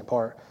that second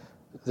part.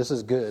 This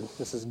is good.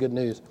 This is good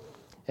news.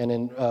 And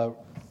in,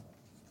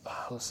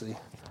 let's see,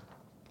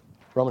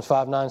 Romans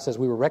 5:9 says,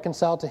 we were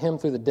reconciled to Him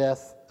through the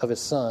death of His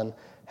Son.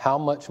 How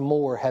much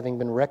more, having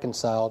been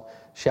reconciled,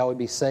 shall we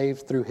be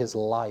saved through His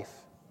life?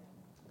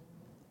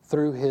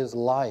 Through His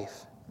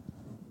life.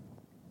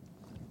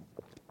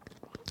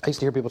 I used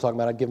to hear people talking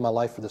about, I'd give my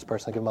life for this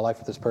person, I'd give my life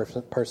for this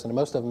person. And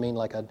most of them mean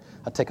like I'd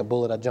take a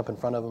bullet, I'd jump in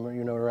front of them,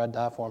 or I'd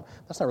die for them.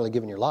 That's not really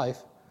giving your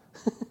life.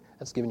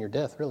 That's giving your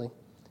death, really.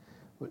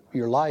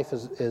 Your life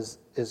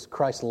is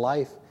Christ's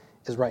life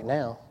is right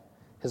now.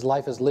 His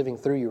life is living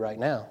through you right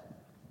now.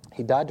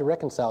 He died to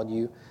reconcile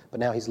you, but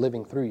now He's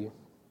living through you.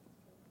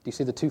 Do you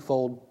see the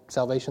twofold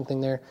salvation thing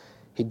there?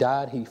 He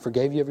died, He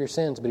forgave you of your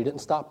sins, but He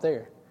didn't stop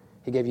there.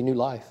 He gave you new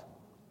life.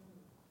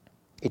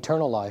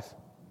 Eternal life.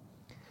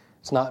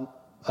 It's not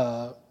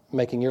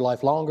making your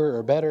life longer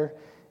or better.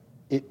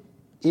 It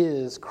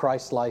is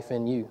Christ's life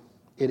in you.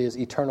 It is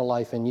eternal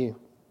life in you.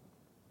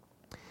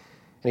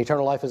 And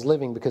eternal life is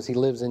living because He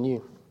lives in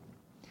you.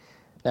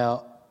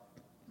 Now,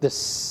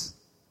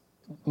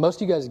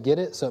 most of you guys get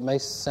it, so it may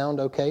sound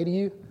okay to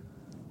you.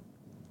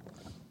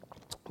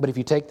 But if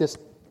you take this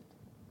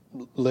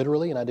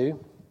literally, and I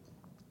do,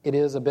 it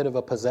is a bit of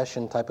a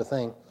possession type of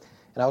thing.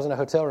 And I was in a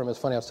hotel room. It was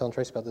funny, I was telling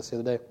Tracy about this the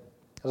other day.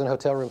 I was in a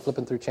hotel room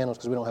flipping through channels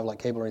because we don't have like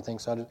cable or anything.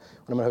 So when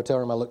I'm in a hotel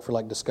room, I look for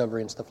like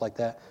Discovery and stuff like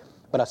that.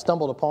 But I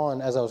stumbled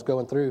upon, as I was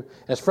going through,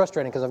 and it's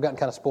frustrating because I've gotten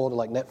kind of spoiled to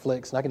like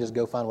Netflix, and I can just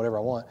go find whatever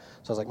I want.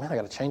 So I was like, man, I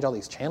got to change all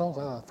these channels?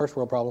 First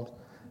world problems.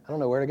 I don't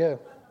know where to go.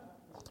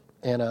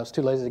 And I was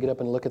too lazy to get up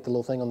and look at the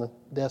little thing on the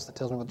desk that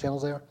tells me what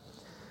channels they are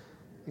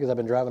because I've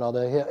been driving all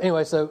day. Yeah.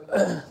 Anyway, so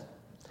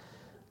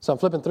I'm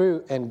flipping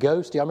through, and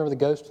Ghost, y'all remember the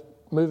Ghost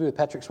movie with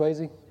Patrick Swayze?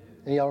 Any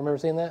of y'all remember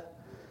seeing that?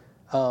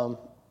 And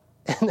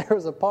there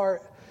was a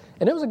part,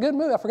 and it was a good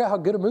movie. I forgot how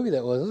good a movie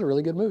that was. It was a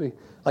really good movie.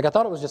 Like, I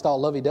thought it was just all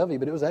lovey-dovey,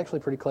 but it was actually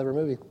a pretty clever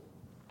movie.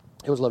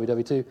 It was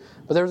lovey-dovey, too.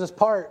 But there's a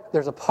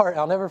part,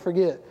 I'll never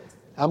forget.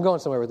 I'm going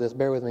somewhere with this.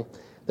 Bear with me.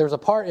 There's a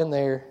part in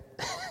there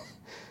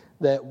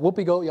that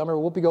y'all remember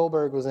Whoopi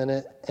Goldberg was in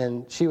it,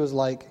 and she was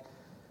like,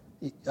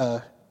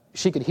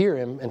 she could hear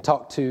him and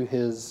talk to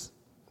his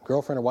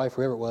girlfriend or wife,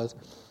 whoever it was.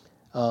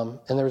 And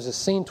there was a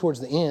scene towards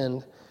the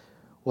end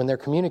when they're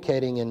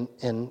communicating, and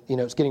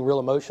it's getting real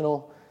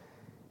emotional.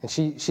 And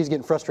she's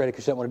getting frustrated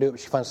because she doesn't want to do it, but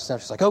she finds the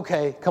sound. She's like,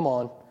 okay, come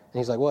on. And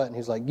he's like, what? And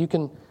he's like, you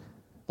can,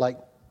 like,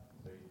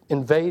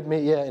 invade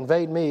me,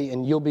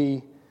 and you'll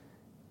be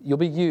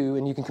you,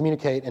 and you can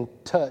communicate and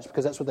touch,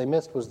 because that's what they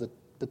missed was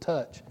the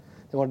touch.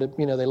 They wanted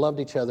to, they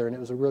loved each other, and it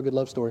was a real good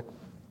love story.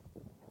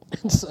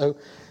 And so,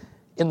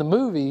 in the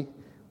movie,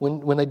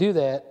 when they do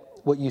that,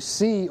 what you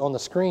see on the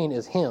screen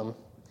is him.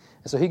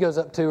 And so he goes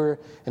up to her,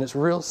 and it's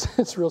real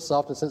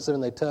soft and sensitive,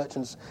 and they touch,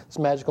 and it's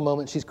a magical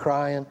moment. She's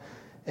crying.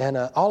 And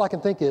all I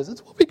can think is,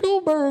 it's Whoopi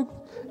Goldberg.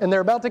 and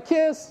they're about to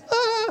kiss.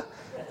 Ah!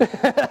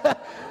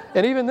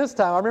 And even this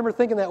time, I remember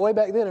thinking that way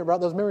back then. It brought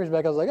those memories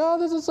back. I was like, oh,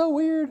 this is so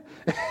weird.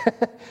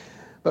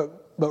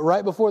 But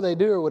right before they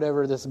do or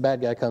whatever, this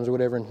bad guy comes or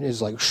whatever, and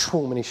he's like,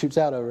 shwoom, and he shoots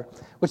out over.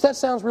 Which that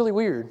sounds really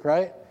weird,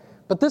 right?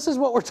 But this is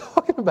what we're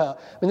talking about.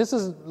 I mean, this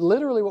is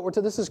literally what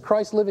this is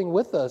Christ living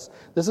with us.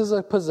 This is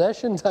a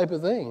possession type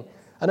of thing.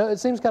 I know it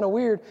seems kind of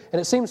weird,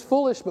 and it seems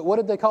foolish, but what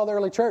did they call the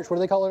early church? What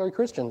do they call early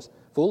Christians?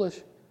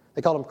 Foolish.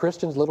 They called them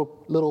Christians,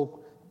 little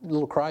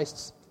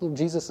Christs, little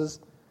Jesuses.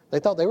 They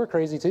thought they were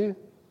crazy too.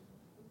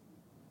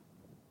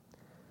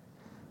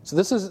 So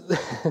this is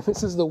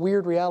this is the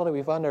weird reality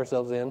we find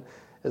ourselves in,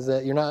 is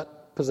that you're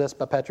not possessed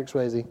by Patrick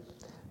Swayze,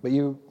 but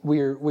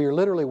we are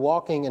literally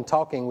walking and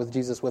talking with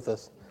Jesus with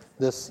us.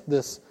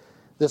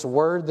 This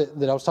word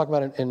that I was talking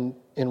about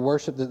in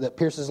worship that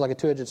pierces like a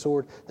two-edged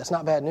sword, that's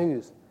not bad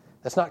news.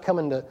 That's not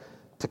coming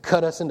to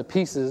cut us into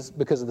pieces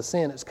because of the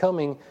sin. It's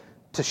coming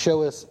to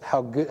show us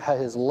how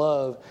His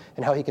love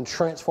and how He can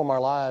transform our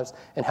lives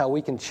and how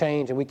we can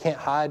change, and we can't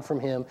hide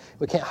from Him.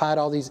 We can't hide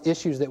all these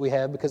issues that we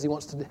have because He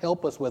wants to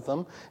help us with them,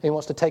 and He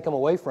wants to take them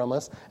away from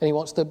us, and He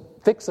wants to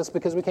fix us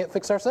because we can't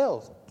fix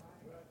ourselves.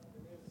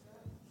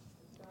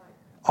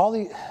 All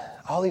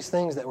these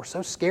things that were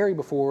so scary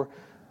before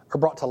are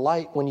brought to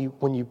light when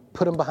you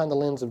put them behind the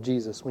lens of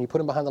Jesus, when you put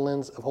them behind the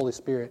lens of Holy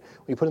Spirit,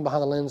 when you put them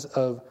behind the lens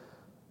of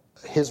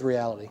His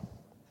reality,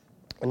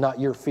 and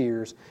not your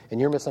fears and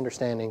your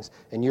misunderstandings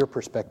and your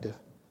perspective.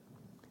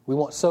 We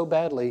want so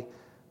badly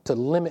to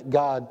limit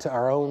God to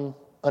our own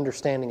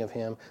understanding of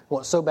Him. We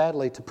want so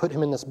badly to put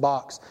Him in this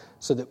box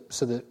so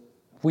that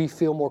we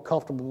feel more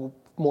comfortable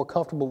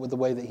with the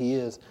way that He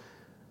is.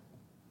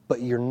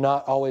 But you're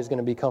not always going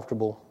to be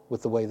comfortable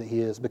with the way that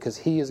He is, because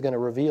He is going to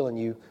reveal in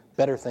you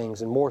better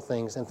things and more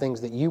things and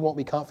things that you won't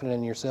be confident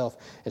in yourself.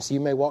 And so you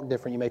may walk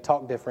different, you may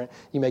talk different,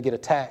 you may get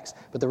attacks.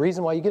 But the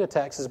reason why you get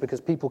attacks is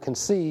because people can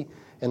see,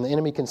 and the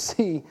enemy can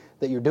see,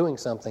 that you're doing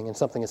something and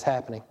something is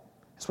happening.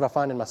 That's what I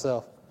find in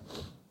myself.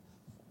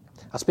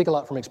 I speak a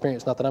lot from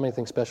experience, not that I'm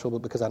anything special,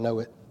 but because I know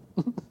it,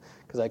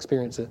 because I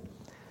experience it.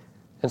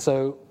 And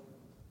so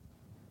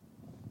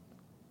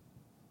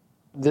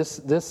this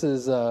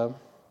is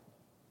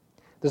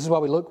why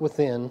we look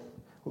within.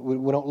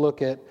 We don't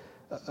look at,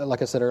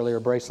 like I said earlier,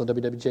 a bracelet,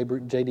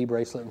 WWJD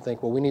bracelet, and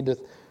think, well, we need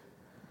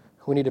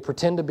to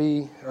pretend to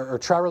be, or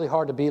try really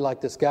hard to be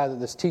like this guy,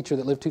 this teacher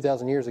that lived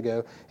 2,000 years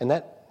ago. And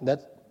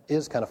that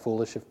is kind of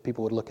foolish if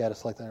people would look at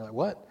us like that. They're like,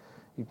 what?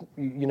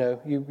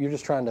 You're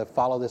just trying to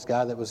follow this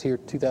guy that was here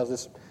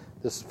 2,000,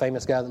 this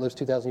famous guy that lives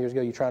 2,000 years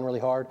ago. You're trying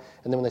really hard,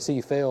 and then when they see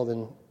you fail,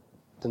 then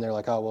they're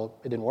like, oh, well,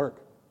 it didn't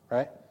work,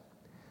 right?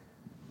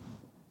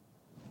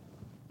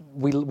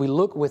 We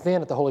look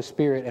within at the Holy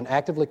Spirit and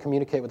actively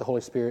communicate with the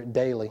Holy Spirit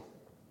daily.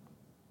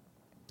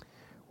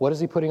 What is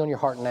He putting on your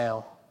heart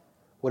now?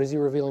 What is He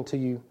revealing to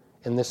you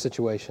in this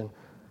situation?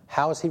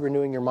 How is He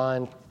renewing your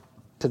mind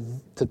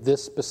to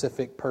this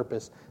specific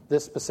purpose,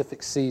 this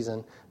specific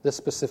season, this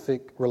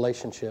specific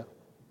relationship?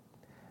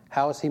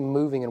 How is He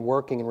moving and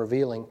working and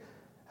revealing?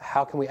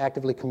 How can we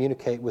actively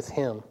communicate with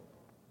Him?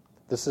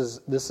 This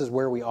is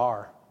where we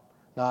are,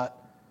 not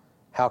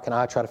how can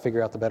I try to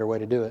figure out the better way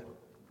to do it.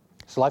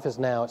 So life is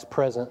now, it's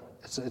present,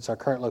 it's our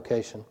current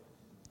location.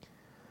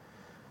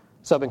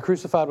 So I've been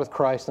crucified with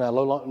Christ, and I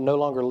no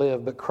longer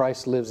live, but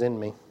Christ lives in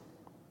me.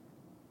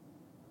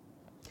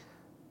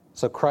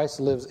 So Christ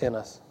lives in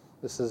us.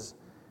 This is,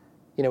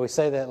 we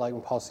say that like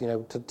when Paul says,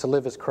 to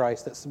live as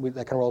Christ, that kind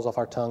of rolls off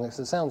our tongue. It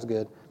sounds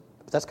good,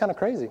 but that's kind of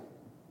crazy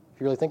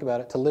if you really think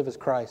about it, to live as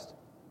Christ.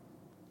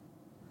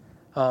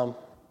 Let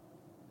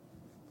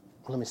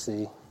me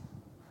see.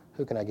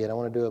 Who can I get? I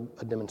want to do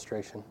a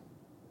demonstration.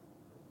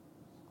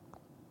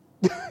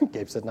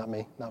 Gabe said, not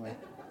me.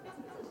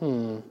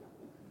 Who?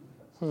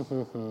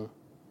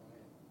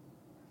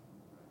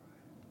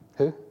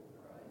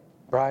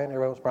 Brian?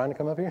 Everybody wants Brian to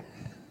come up here?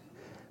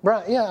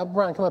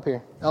 Brian, come up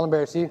here. I'll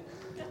embarrass you.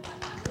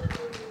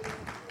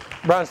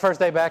 Brian's first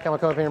day back, I'm going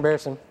to come up here and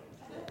embarrass him.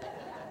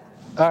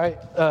 All right.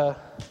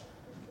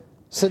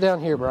 Sit down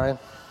here, Brian.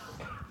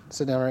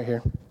 Sit down right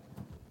here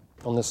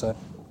on this side.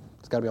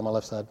 It's got to be on my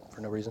left side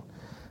for no reason.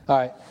 All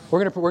right.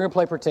 We're gonna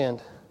play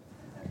pretend.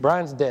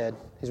 Brian's dead.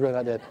 He's really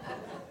not dead.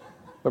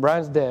 But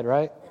Brian's dead,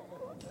 right?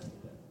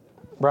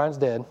 Brian's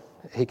dead.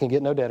 He can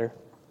get no deader.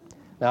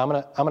 Now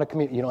I'm gonna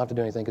commute. You don't have to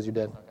do anything because you're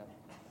dead.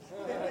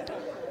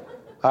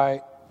 All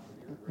right.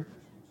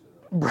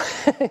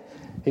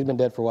 He's been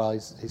dead for a while.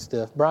 He's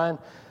stiff. Brian,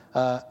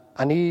 I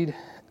need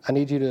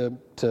you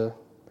to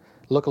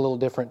look a little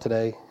different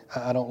today.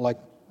 I don't like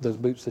those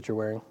boots that you're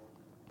wearing.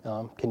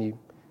 Can you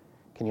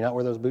not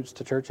wear those boots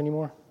to church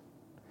anymore?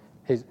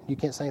 You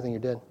can't say anything. You're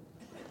dead.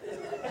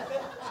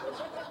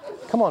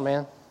 Come on,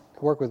 man.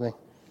 Work with me.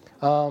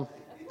 I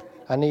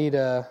need.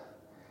 I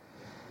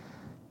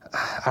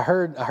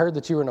heard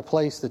that you were in a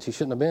place that you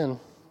shouldn't have been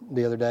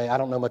the other day. I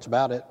don't know much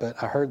about it, but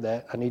I heard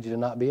that. I need you to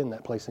not be in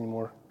that place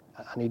anymore.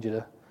 I need you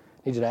to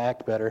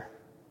act better.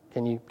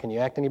 Can you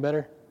act any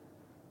better?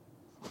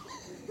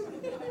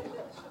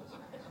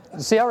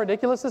 See how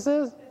ridiculous this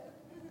is?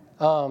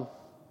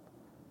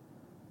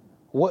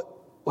 What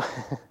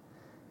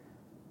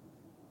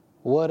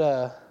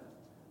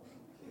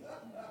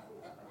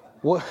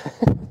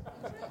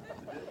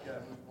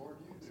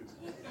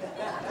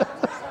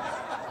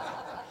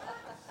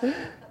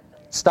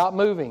Stop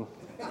moving.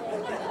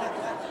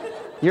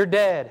 You're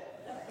dead.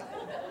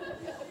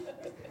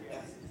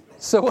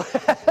 So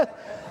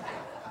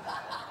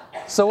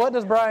what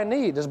does Brian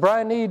need? Does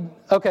Brian need...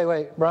 Okay,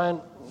 wait,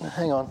 Brian,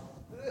 hang on.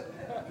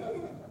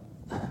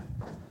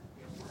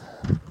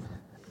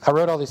 I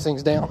wrote all these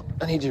things down.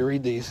 I need you to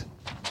read these.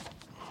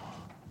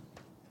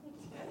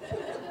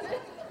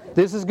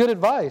 This is good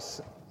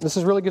advice. This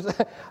is really good.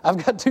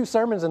 I've got 2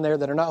 sermons in there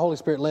that are not Holy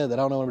Spirit led that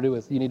I don't know what to do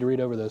with. You need to read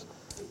over those.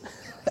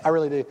 I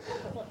really do.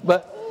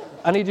 But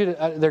I need you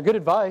to... they're good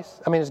advice.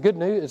 I mean, it's good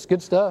news. It's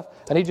good stuff.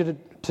 I need you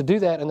to do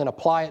that and then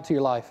apply it to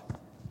your life.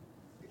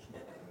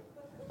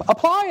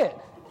 Apply it.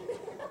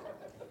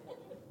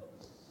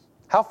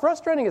 How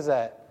frustrating is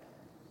that?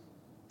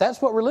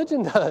 That's what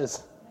religion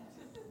does.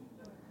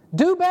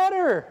 Do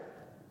better.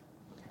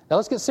 Now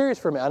let's get serious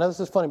for a minute. I know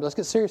this is funny, but let's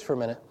get serious for a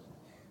minute.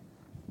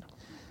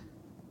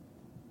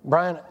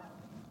 Brian,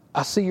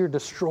 I see you're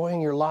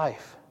destroying your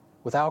life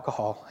with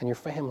alcohol and your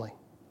family.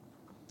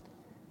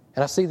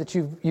 And I see that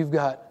you've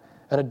got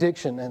an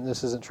addiction, and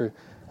this isn't true.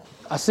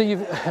 I see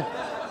you've...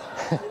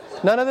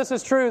 None of this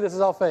is true. This is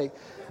all fake.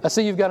 I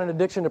see you've got an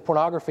addiction to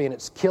pornography, and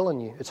it's killing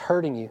you. It's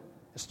hurting you.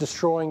 It's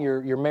destroying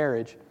your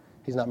marriage.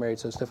 He's not married,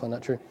 so it's definitely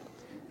not true.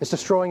 It's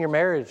destroying your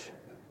marriage.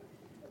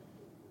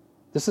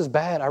 This is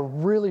bad. I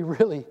really,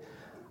 really,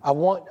 I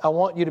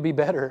want you to be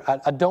better.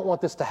 I don't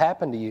want this to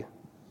happen to you.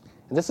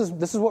 And this is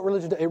what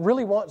religion does. It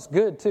really wants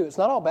good too. It's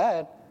not all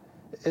bad.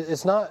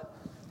 It's not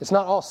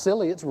all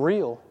silly. It's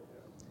real.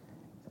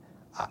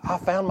 I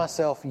found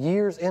myself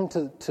years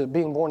into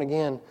being born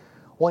again,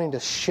 wanting to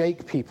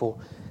shake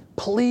people.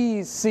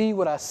 Please see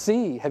what I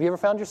see. Have you ever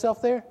found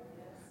yourself there?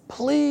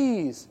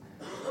 Please,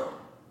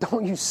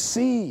 don't you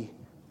see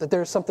that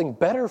there's something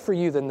better for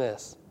you than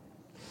this?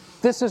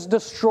 This is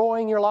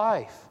destroying your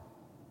life.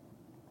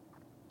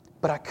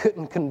 But I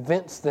couldn't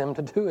convince them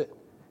to do it,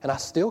 and I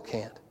still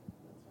can't.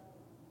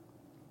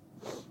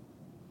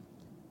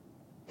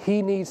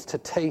 He needs to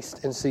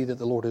taste and see that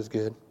the Lord is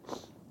good.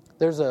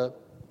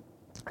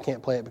 I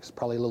can't play it because it's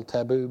probably a little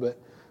taboo, but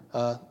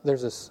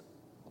there's this,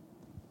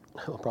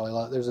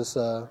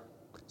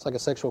 it's like a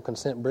sexual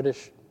consent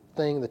British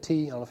thing, the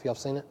Tea. I don't know if y'all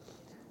have seen it.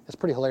 It's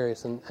pretty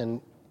hilarious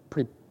and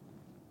pretty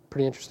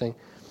interesting.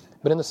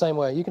 But in the same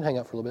way, you can hang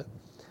up for a little bit.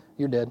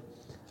 You're dead.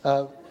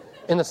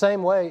 In the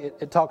same way,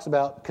 it talks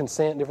about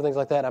consent, different things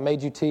like that. I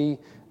made you tea,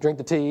 drink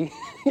the tea,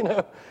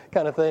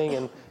 kind of thing.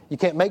 And you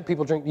can't make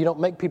people drink. You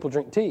don't make people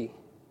drink tea.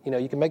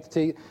 You can make the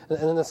tea.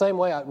 And in the same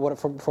way,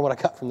 from what I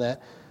got from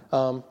that,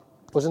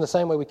 was in the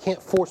same way we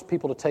can't force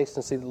people to taste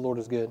and see that the Lord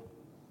is good.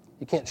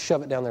 You can't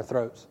shove it down their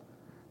throats.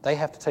 They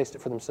have to taste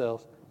it for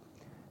themselves.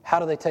 How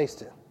do they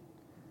taste it?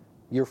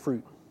 Your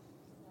fruit.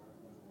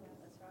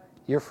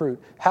 Your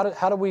fruit. How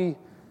do we,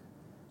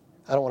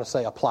 I don't want to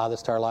say apply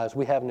this to our lives.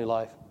 We have new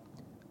life.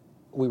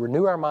 We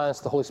renew our minds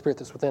to the Holy Spirit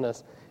that's within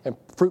us, and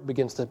fruit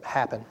begins to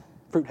happen.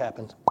 Fruit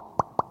happens.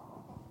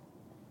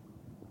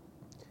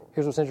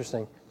 Here's what's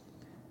interesting.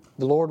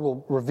 The Lord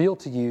will reveal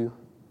to you,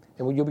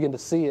 and you'll begin to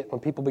see it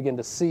when people begin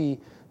to see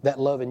that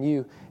love in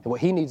you. And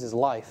what He needs is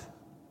life.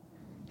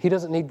 He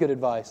doesn't need good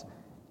advice.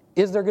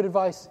 Is there good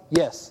advice?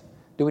 Yes.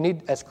 Do we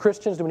need, as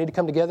Christians, do we need to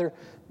come together?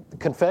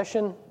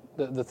 Confession,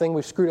 the thing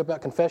we've screwed up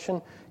about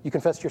confession, you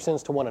confess your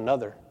sins to one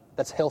another.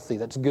 That's healthy.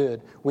 That's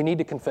good. We need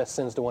to confess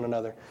sins to one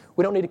another.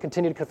 We don't need to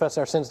continue to confess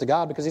our sins to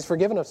God because He's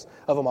forgiven us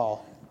of them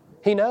all.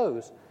 He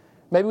knows.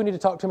 Maybe we need to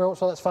talk to Him every once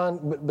in a while, that's fine.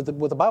 But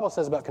what the Bible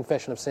says about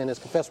confession of sin is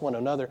confess one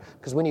another,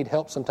 because we need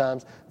help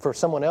sometimes for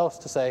someone else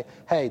to say,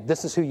 hey,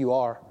 this is who you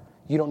are.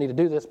 You don't need to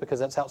do this because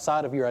that's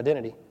outside of your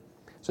identity.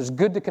 So it's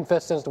good to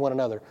confess sins to one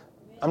another.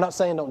 I'm not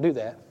saying don't do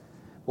that.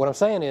 What I'm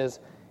saying is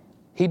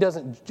he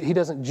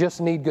doesn't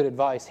just need good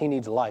advice. He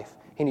needs life.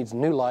 He needs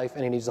new life,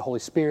 and he needs the Holy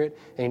Spirit,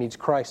 and he needs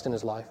Christ in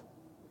his life.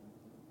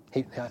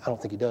 I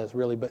don't think he does,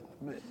 really, but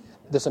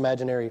this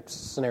imaginary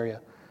scenario.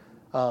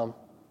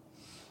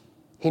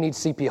 He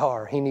needs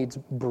CPR. He needs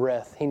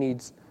breath. He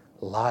needs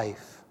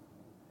life.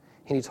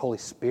 He needs Holy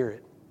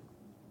Spirit.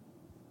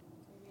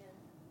 Amen.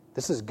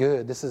 This is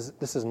good. This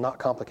is not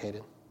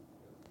complicated.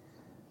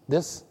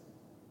 This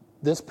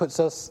puts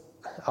us,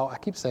 I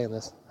keep saying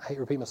this. I hate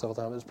repeating myself all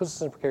the time. This puts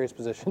us in a precarious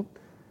position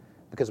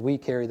because we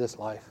carry this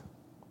life.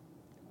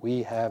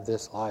 We have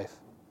this life.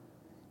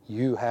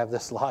 You have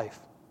this life.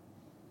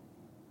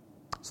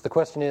 So the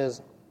question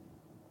is,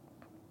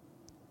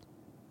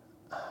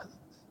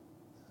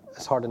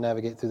 it's hard to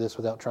navigate through this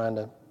without trying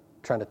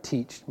to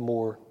teach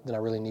more than I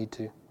really need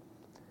to.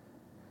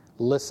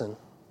 Listen.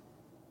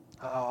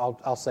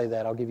 I'll say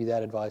that. I'll give you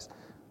that advice.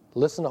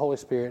 Listen to Holy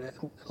Spirit.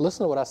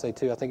 Listen to what I say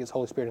too. I think it's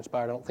Holy Spirit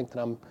inspired. I don't think that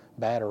I'm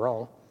bad or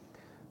wrong.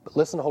 But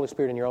listen to Holy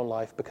Spirit in your own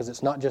life, because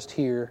it's not just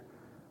here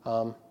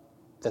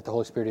that the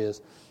Holy Spirit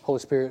is. Holy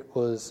Spirit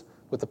was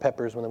with the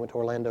Peppers when they went to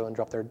Orlando and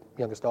dropped their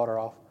youngest daughter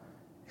off.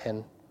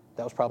 And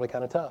that was probably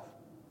kind of tough.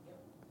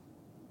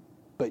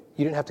 But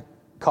you didn't have to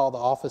call the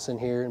office in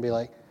here and be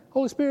like,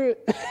 Holy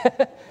Spirit,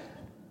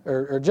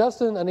 or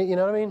Justin, I need, you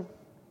know what I mean?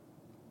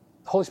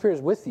 The Holy Spirit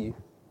is with you.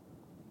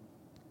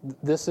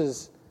 This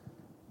is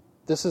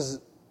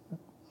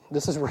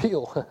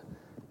real.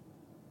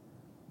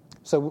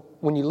 So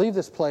when you leave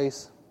this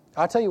place,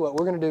 I'll tell you what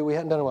we're going to do. We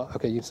hadn't done it well.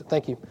 Okay,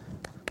 thank you.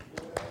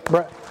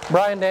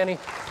 Brian Danny,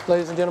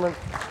 ladies and gentlemen.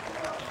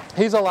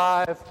 He's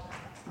alive.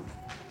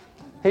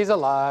 He's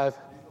alive.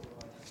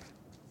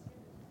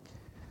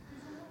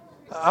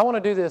 I want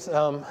to do this,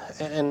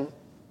 and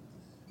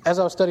as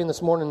I was studying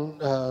this morning,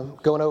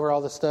 going over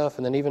all this stuff,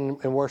 and then even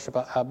in worship,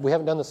 we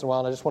haven't done this in a while,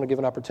 and I just want to give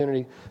an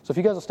opportunity. So if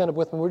you guys will stand up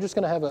with me, we're just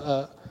going to have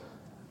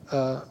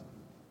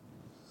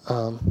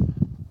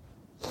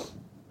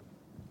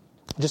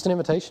just an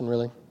invitation,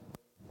 really.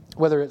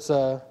 Whether it's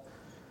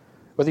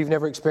whether you've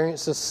never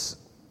experienced this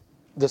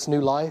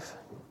new life,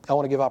 I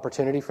want to give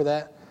opportunity for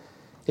that.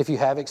 If you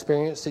have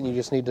experienced it and you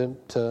just need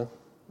to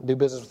do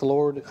business with the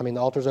Lord, I mean,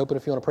 the altar's open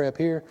if you want to pray up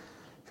here.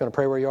 If you want to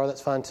pray where you are,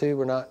 that's fine too.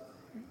 We're not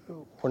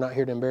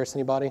here to embarrass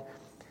anybody.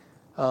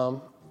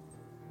 But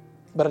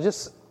I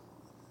just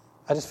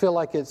feel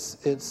like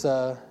it's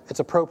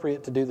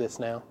appropriate to do this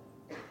now,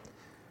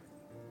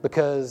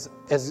 because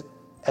as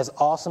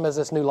awesome as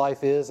this new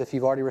life is, if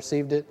you've already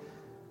received it,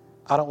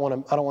 I don't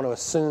want to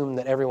assume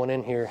that everyone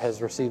in here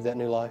has received that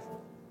new life.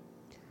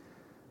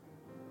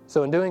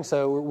 So in doing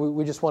so,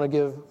 we just want to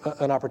give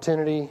an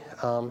opportunity.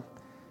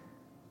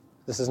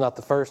 This is not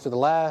the first or the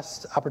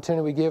last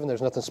opportunity we give, and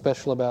there's nothing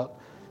special about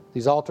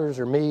these altars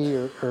or me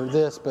or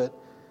this. But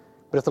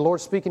if the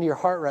Lord's speaking to your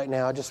heart right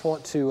now, I just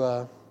want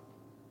to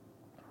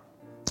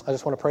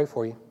pray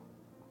for you.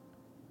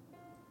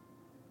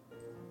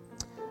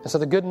 And so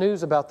the good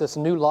news about this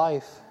new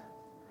life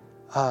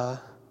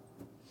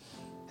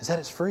is that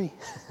it's free.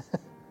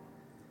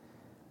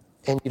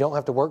 And you don't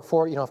have to work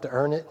for it. You don't have to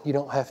earn it. You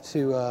don't have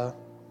to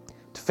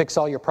fix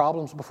all your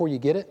problems before you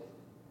get it.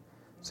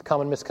 It's a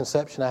common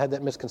misconception. I had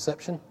that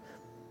misconception.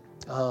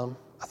 I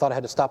thought I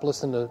had to stop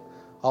listening to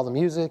all the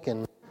music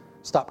and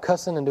stop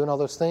cussing and doing all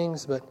those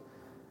things. But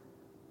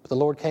the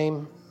Lord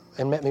came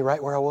and met me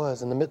right where I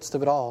was in the midst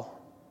of it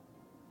all.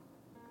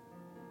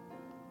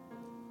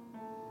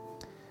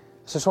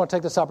 So I just want to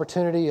take this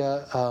opportunity.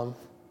 I'm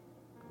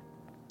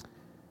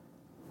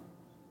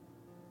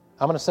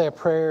going to say a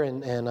prayer,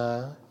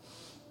 and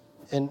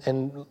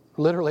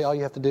literally all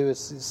you have to do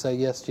is say,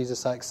 yes,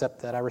 Jesus, I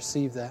accept that. I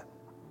receive that.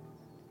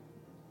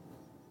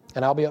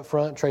 And I'll be up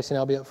front. Tracy and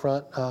I'll be up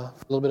front a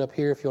little bit up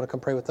here if you want to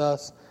come pray with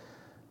us.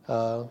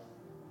 And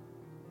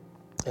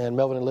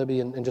Melvin and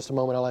Libby, in just a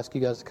moment, I'll ask you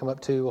guys to come up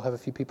too. We'll have a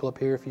few people up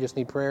here if you just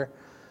need prayer.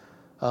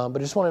 But I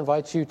just want to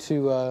invite you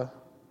to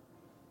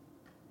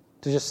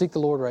just seek the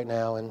Lord right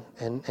now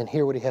and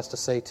hear what He has to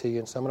say to you.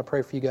 And so I'm going to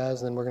pray for you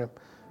guys, and then we're going to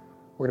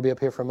be up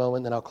here for a moment,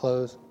 and then I'll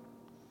close.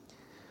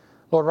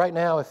 Lord, right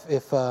now,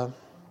 if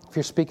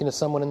you're speaking to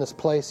someone in this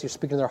place, you're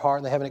speaking to their heart,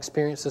 and they haven't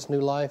experienced this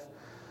new life,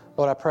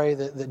 Lord, I pray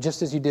that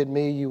just as you did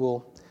me, you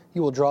will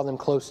draw them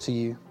close to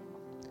you.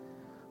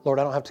 Lord,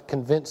 I don't have to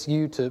convince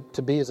you to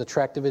be as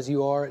attractive as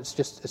you are. It's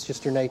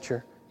just your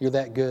nature. You're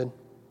that good.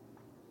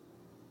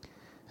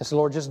 And so,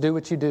 Lord, just do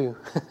what you do.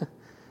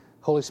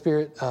 Holy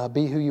Spirit,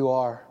 be who you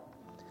are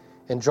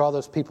and draw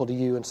those people to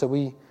you. And so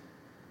we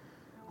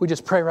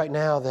just pray right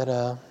now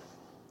that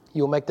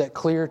you'll make that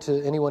clear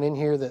to anyone in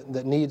here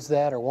that needs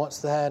that or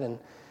wants that and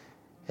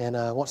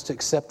wants to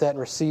accept that and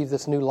receive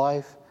this new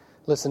life.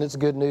 Listen, it's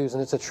good news,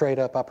 and it's a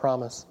trade-up, I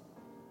promise.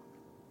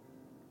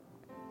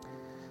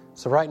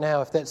 So right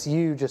now, if that's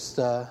you, just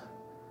say,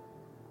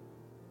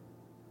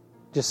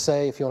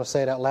 if you want to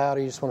say it out loud, or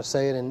you just want to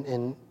say it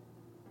in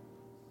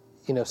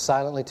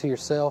silently to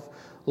yourself,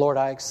 Lord,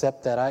 I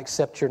accept that. I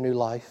accept your new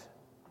life.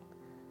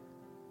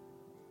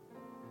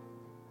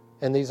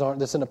 And this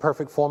isn't a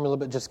perfect formula,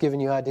 but just giving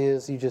you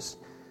ideas. You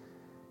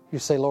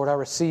say, Lord, I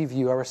receive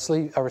you. I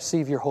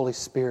receive your Holy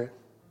Spirit.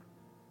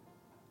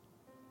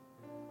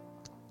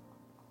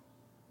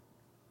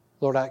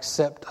 Lord, I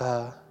accept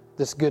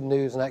this good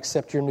news, and I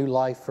accept your new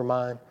life for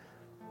mine.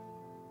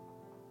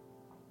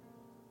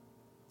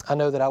 I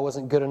know that I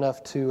wasn't good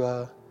enough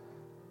to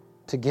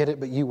get it,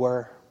 but you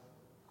were.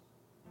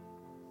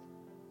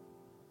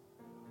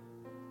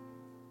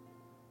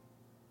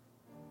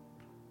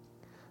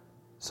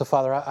 So,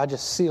 Father, I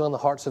just seal in the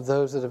hearts of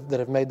those that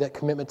have made that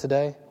commitment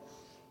today.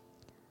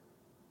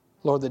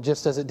 Lord, that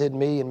just as it did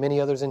me and many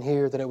others in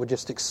here, that it would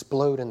just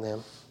explode in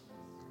them.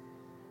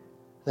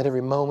 That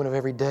every moment of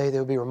every day they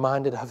would be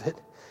reminded of it.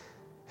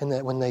 And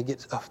that when they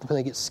get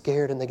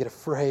scared and they get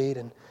afraid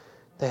and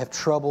they have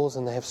troubles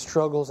and they have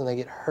struggles and they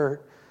get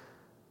hurt,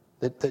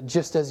 that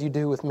just as you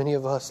do with many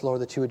of us,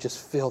 Lord, that you would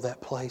just fill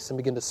that place and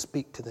begin to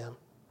speak to them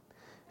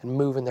and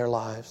move in their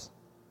lives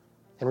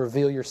and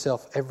reveal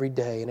yourself every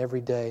day and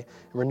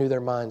renew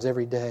their minds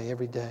every day,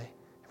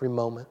 every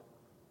moment.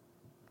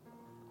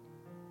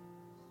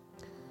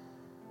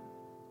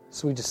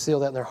 So we just seal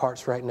that in their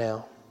hearts right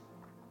now.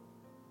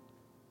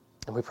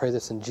 And we pray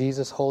this in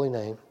Jesus' holy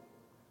name.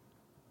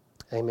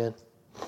 Amen.